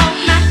me all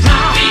night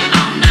long. Rock me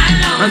all night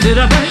long until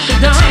the break of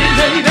dawn,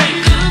 baby.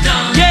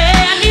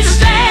 Yeah, I need a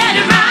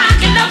steady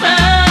rockin' lover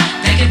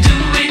that can do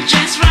it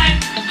just right.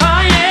 Oh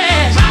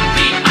yeah, rock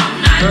me all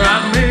night long.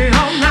 Rock me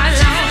all night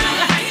long.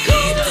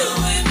 Keep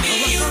doing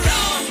me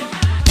wrong.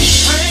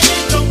 I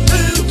ain't gon'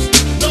 lose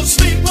no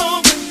sleep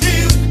over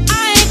you.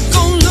 I ain't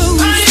gon'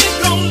 lose. I ain't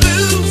gon'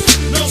 lose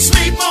no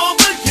sleep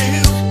over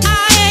you.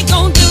 I ain't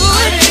gon' do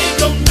I it. ain't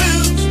gon'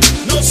 lose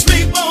no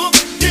sleep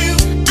over you.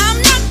 I'm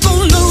not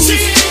gon' lose. She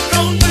ain't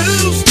gon'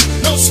 lose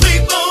no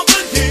sleep over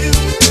you.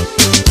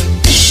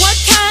 What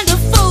kind of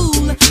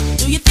fool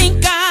do you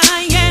think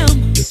I am?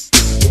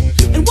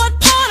 And what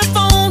part of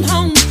phone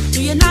home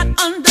do you not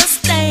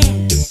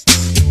understand?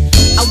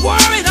 I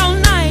worried all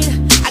night,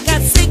 I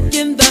got sick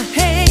in the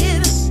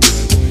head.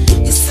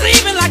 You're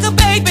sleeping like a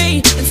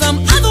baby in some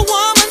other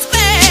woman's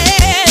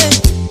bed.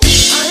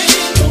 I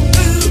ain't gon'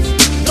 lose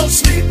no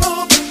sleep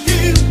over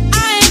you.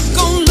 I ain't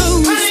gon'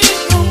 lose. I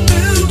ain't gon'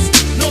 lose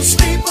no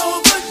sleep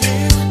over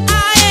you. I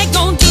ain't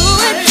gon' do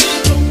I it.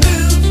 ain't gon'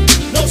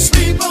 lose no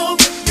sleep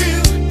over you.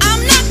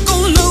 I'm not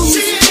gon' lose.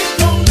 She ain't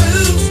gon'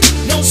 lose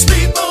no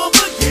sleep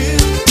over you.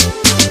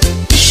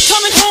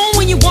 Coming home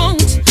when you want,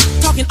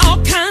 talking all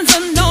kinds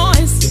of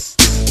noise.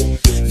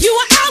 You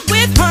were out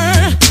with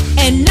her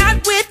and not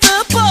with the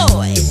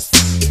boys.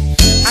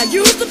 I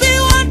used to be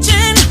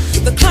watching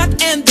the clock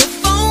and the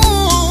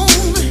phone.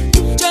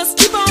 Just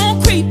keep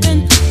on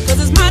creeping, 'cause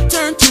it's my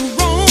turn to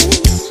roam.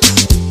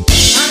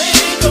 I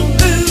ain't gon'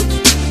 lose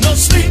no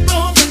sleep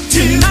over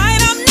you.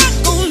 Tonight I'm not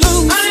gon'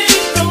 lose. I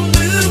ain't gon'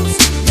 lose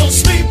no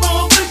sleep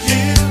over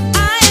you.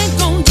 I ain't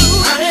gon' do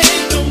I it.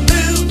 ain't gon'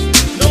 lose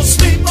no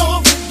sleep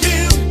over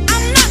you.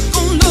 I'm not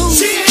gon' lose.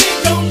 She ain't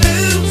gon'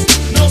 lose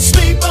no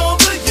sleep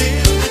over you.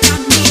 I got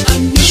me a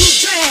new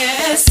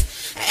dress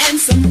and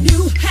some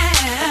new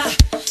hair,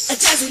 a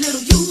jazzy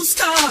little used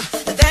car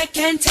that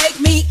can take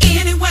me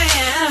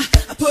anywhere.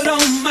 I put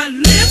on my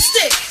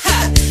lipstick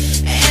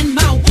and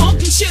my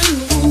walking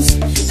shoes.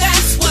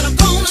 That's what I'm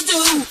gonna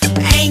do.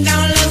 I ain't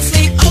gonna let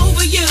sleep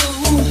over you.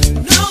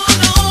 No,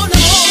 no,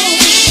 no.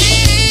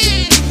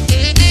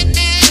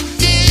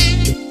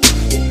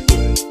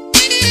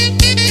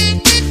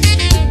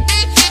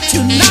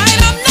 Tonight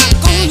I'm not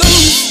gonna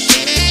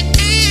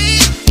lose.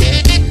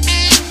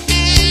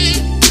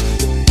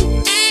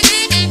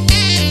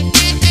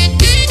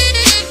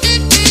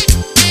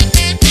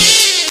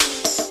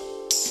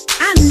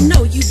 I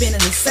know you've been in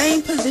the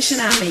same position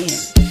I'm in.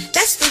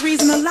 That's the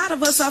reason a lot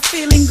of us are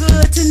feeling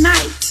good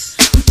tonight.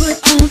 We put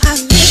on our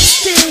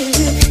lipstick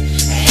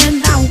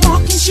and our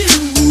walking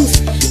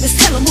shoes. Let's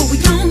tell them what we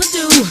gonna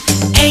do.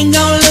 Ain't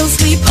gonna lose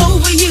sleep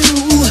over you.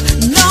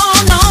 No,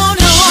 no,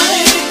 no.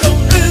 I ain't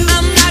gon' lose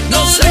I'm not no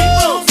gonna sleep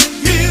lose. over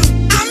you.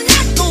 I'm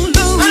not gonna I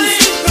lose.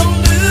 ain't gon'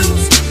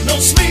 lose no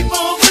sleep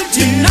over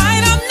you.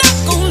 Tonight I'm not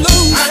gonna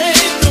lose. I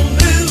ain't gon'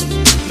 lose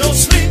no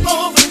sleep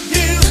over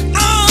you.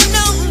 Oh,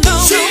 no, no,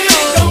 She no, ain't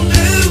no. gon'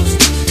 lose.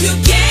 You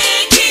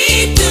can't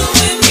keep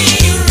doing me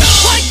wrong.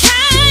 What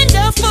kind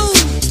of fool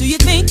do you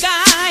think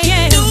I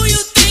am? Do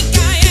you think I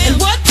am?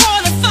 And what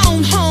part of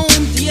phone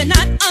home do you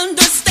not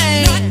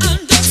understand? Not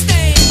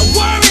understand. I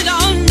worried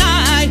all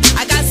night,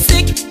 I got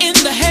sick in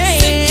the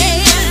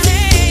head.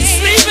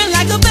 Sleeping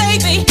like a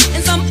baby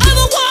in some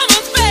other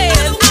woman's bed.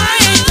 I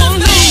ain't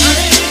gon' I lose.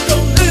 ain't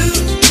gon'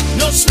 lose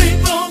no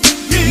sleep over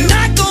you.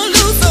 Not gon'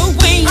 lose a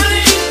wing. I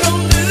ain't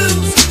gon'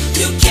 lose.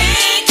 You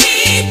can't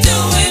keep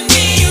doing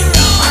me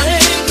wrong. I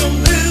ain't gon'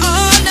 lose Oh,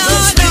 no, no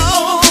sleep no.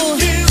 over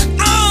you.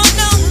 Oh,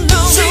 no, no,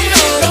 She no,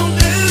 ain't no. gon'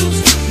 lose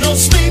no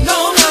sleep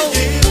over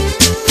you.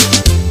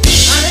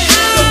 I ain't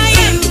gon'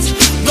 lose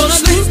no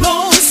sleep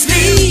over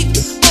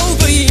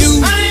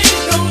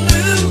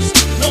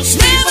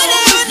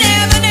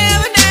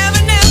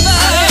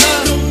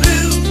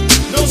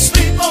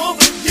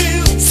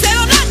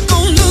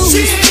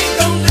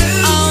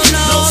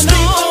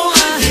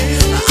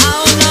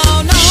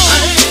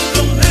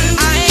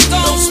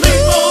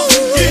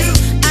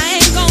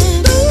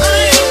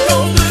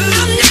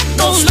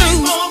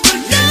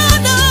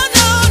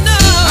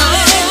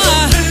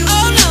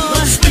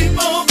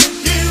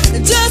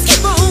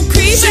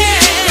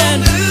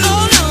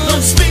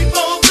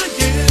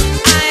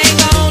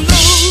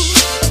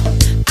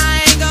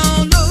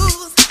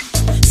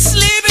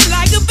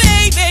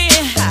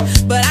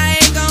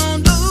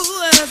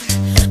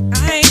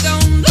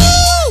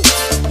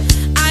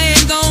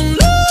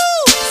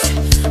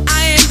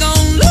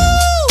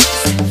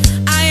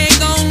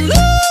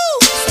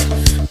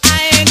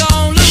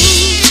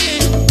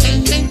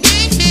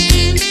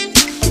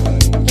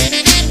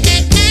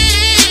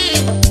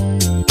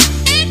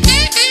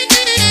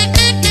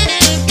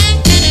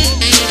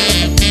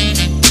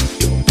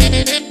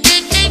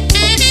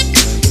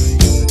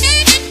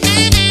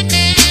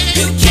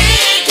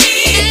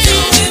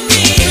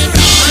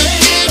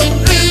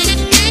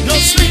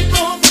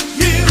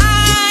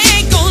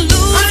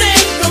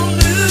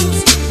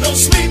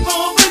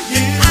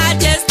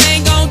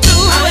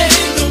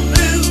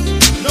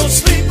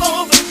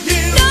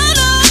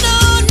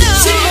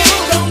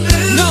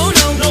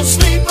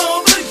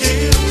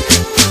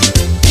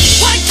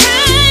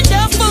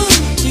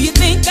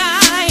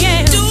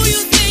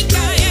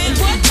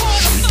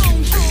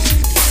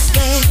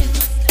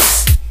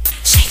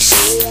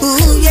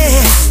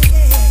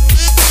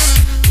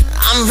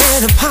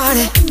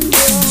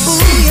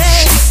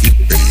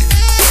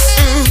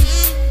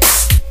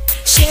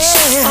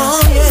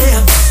Oh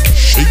yeah.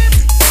 Shake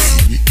it,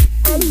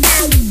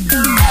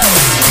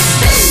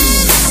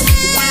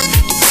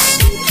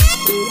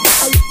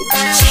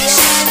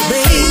 baby.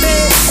 Baby.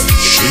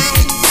 Shake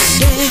it,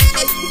 Yeah.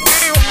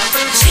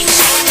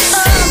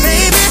 Oh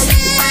baby.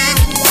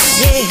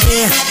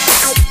 Yeah.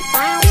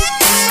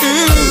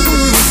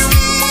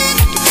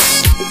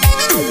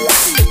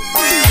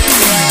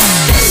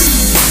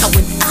 I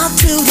went out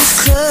to this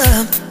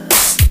club.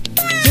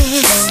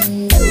 Yeah.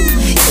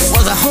 It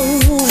was a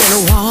hole in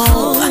the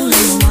wall.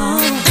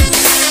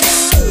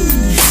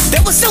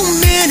 There were so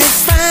many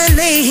fine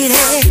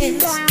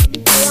ladies.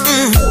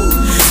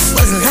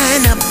 Was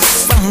lined up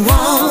from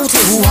wall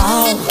to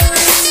wall.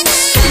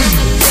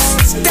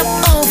 Step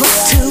over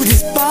to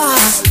this bar,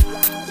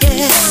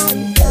 yeah,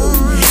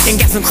 and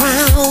got some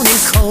Crown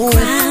and Cold.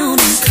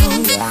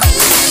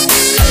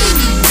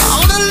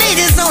 All the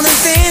ladies on the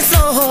dance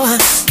floor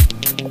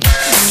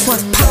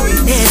was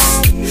popping it.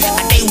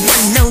 They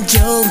wasn't no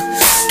joke.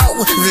 Oh,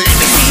 let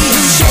me see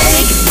you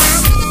shake,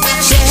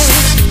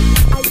 shake,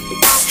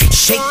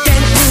 shake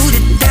that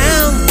booty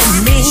down for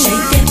me.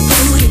 Shake that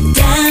booty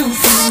down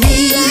for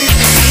me. Let me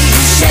see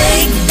you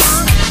shake,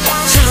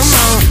 come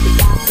on,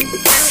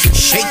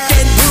 shake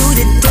that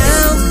booty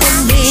down for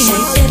me.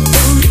 Shake that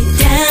booty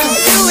down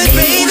for me. Do it,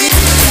 baby.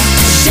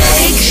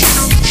 Shake,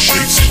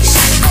 shake,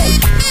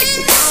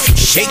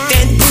 shake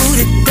that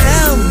booty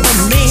down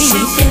for me.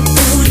 Shake that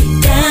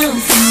booty down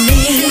for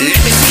me. Let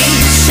me see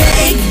you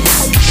shake,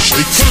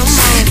 come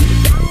on,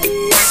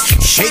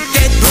 shake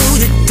that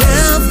booty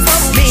down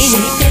for me.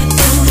 Shake that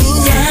booty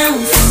down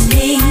for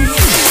me.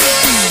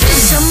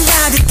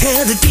 Somebody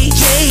tell the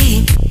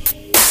DJ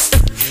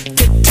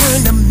to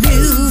turn the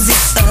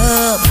music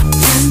up.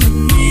 Turn the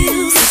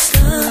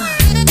music up.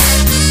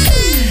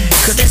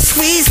 'Cause that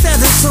sweet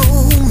southern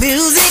soul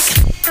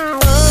music,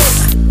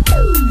 oh,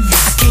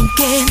 I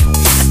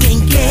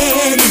can't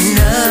get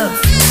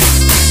enough.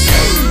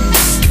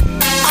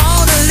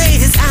 All the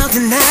ladies out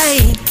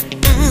tonight,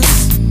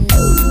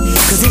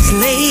 'cause it's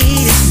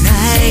ladies'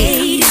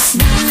 night.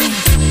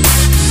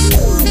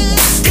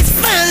 This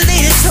fine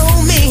lady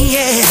told me,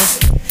 yeah,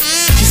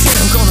 she said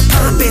I'm gonna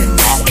pop it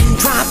and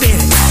drop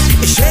it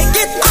and shake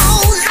it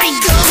all night.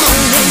 Come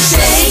on and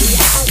shake,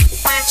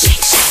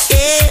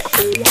 yeah,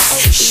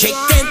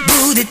 shake that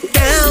booty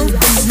down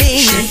for me.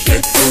 Shake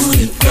that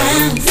booty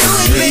down for me. Do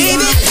it,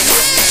 baby.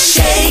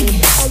 Shake,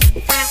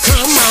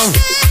 come on,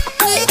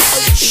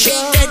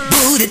 shake that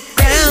booty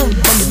down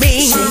for me.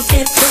 Shake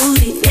that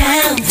booty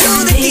down for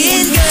me. Do it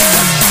again,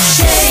 girl.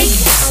 Shake,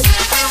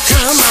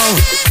 come on,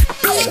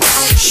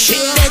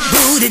 shake that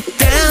booty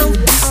down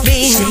for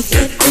me. Shake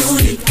that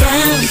booty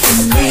down for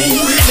me.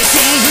 Let me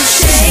see you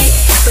shake,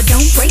 but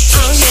don't break it.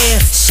 Oh yeah,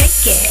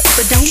 shake it,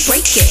 but don't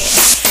break it.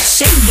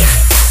 Shake it,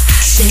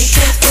 shake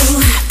that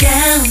booty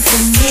down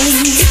for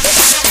me.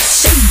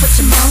 Shake what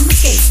your mama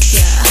gave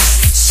ya.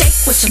 Shake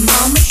what your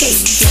mama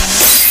gave ya.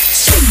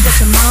 Shake what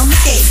your mama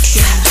gave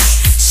ya.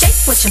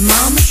 Shake what your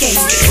mama gave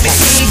ya. Let me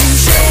see you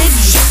shake,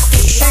 shake the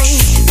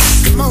thing.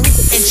 Come on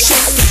and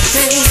shake the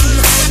thing.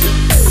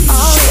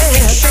 Oh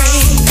yeah,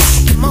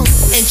 thing. Come on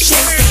and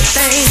shake the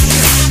thing.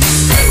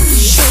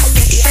 Shake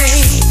that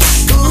thing.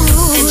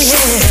 Ooh and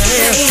shake that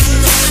thing.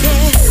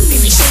 Yeah,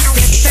 baby, shake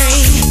that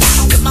thing.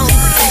 Come on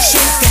and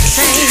shake that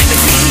thing. Let me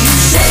see you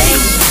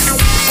shake,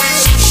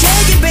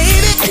 shake it,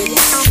 baby.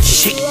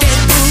 Shake that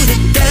booty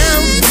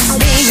down for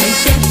me.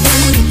 Shake that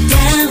booty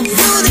down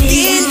for me. Do it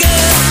again,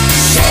 girl.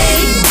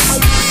 Shake,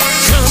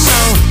 come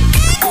on.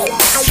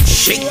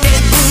 Shake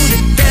that booty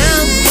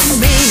down for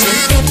me.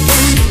 Shake that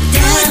booty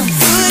down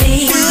for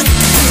me. Good,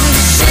 good,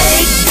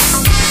 shake,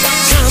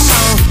 come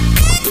on.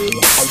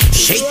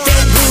 Shake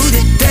that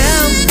booty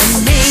down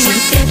for me.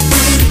 Shake that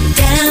booty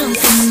down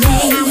for me.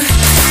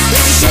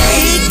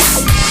 Shake,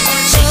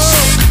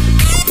 oh,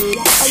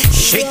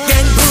 shake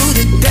that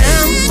booty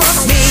down for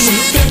me.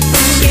 Shake that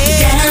booty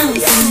down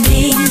for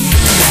me.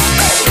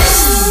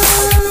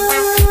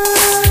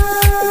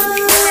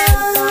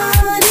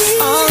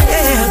 Oh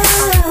yeah.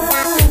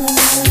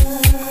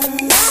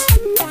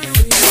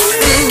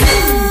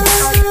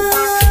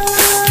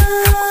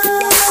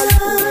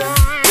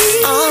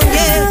 Oh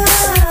yeah.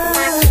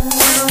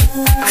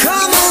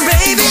 Come on,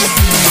 baby,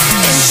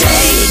 and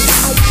shake.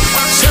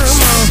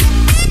 Come on,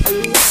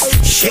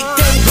 shake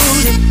that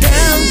booty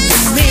down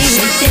for me.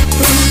 Shake that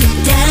booty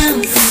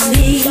down for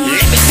me.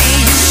 Let me see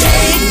you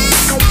shake,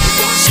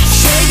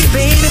 shake it,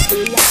 baby.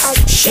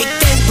 Shake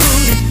that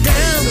booty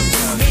down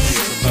for me.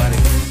 Somebody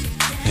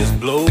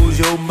just blows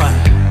your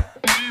mind.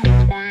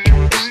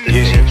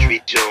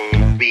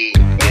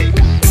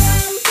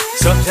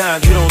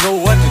 Sometimes you don't know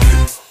what to do.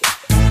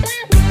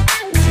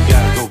 You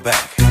gotta go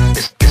back.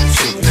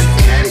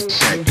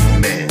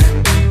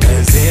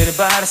 Has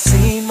anybody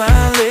seen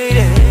my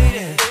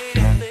lady?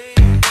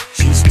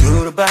 She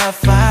stood about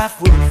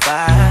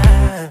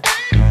 5'5".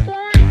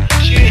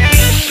 She had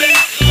a six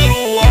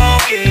foot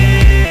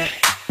walking.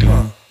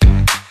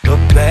 The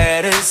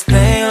baddest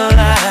thing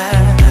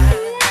alive.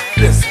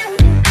 Listen,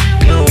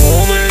 the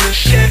woman is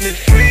setting it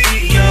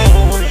free, yo.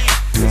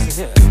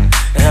 Listen here.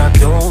 And I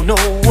don't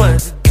know what what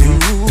to do.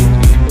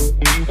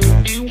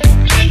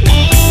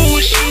 Ooh,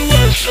 she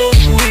was so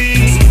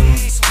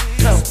sweet.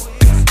 No,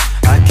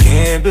 I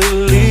can't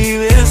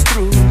believe it's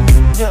true.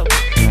 Yeah.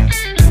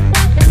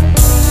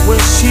 When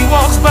she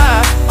walks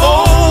by,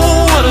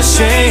 oh, what a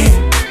shame.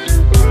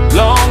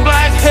 Long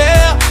black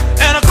hair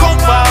and a coat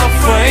bottle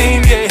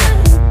frame, yeah.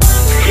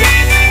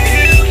 Crazy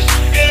hips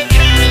and a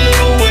tiny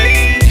little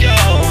waist,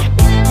 y'all.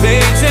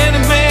 Legs and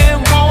the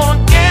man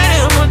wanna get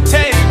him a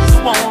taste.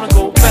 Wanna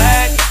go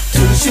back to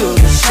the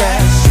sugar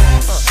shack.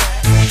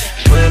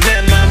 Well,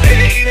 then my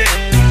baby,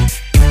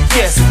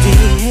 yes I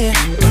did.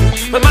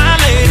 But my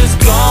lady's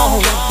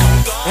gone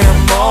and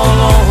I'm all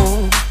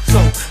alone. So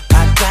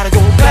I gotta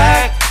go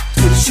back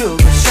to the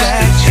sugar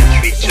shack.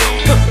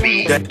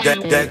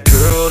 That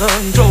girl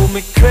done drove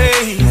me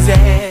crazy.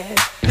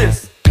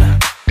 Listen,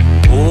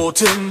 oh,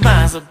 to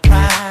my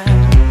surprise,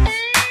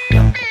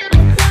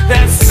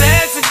 that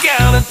sexy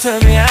gal done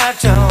turned me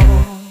out, y'all.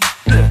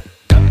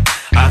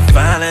 I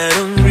finally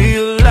done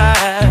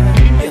realized,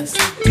 yes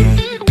I did.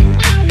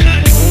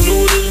 I don't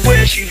know this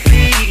where she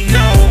be,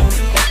 no,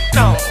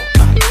 no.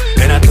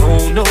 And I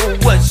don't know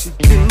what she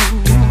do.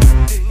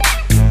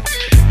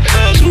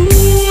 Cause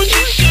ooh,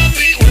 she should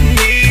be with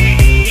me,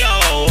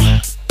 y'all.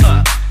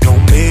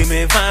 Don't make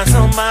me find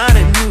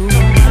somebody new.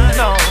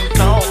 No,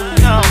 no,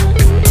 no.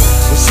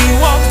 When she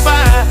walks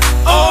by,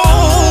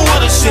 oh,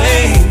 what a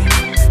shame.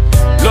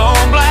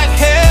 Long black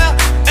hair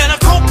and a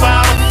coat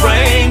bottle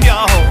frame,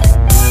 y'all.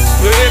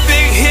 Very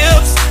big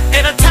hips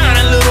and a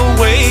tiny little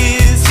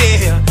waist,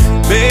 yeah.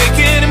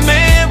 Making a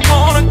man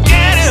wanna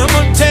get him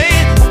a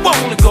taste.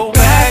 Wanna go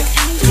back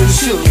to the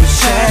sugar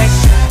shack.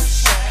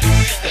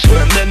 That's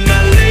where I met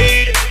my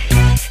lady.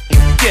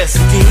 Yes, I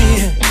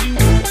did.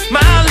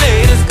 My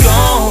lady's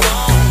gone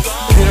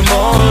and I'm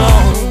all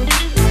alone.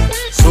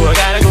 So I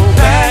gotta go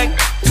back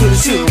to the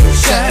sugar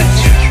shack.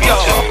 Yo,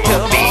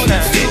 tell me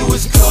now. Do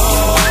is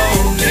call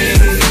me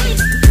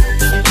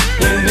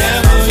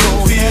whenever you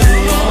feel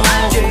alone.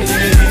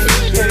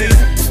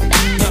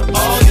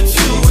 All you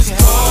do is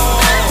call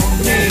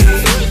me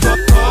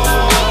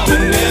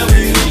whenever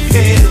you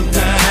feel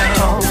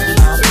down.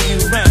 I'll be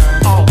around.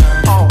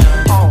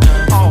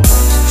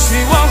 She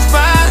walks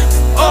by,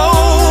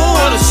 oh,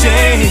 what a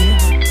shame.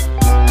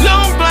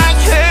 Long black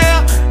hair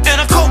and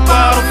a coat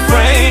bottle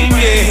frame,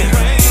 yeah.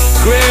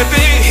 Grab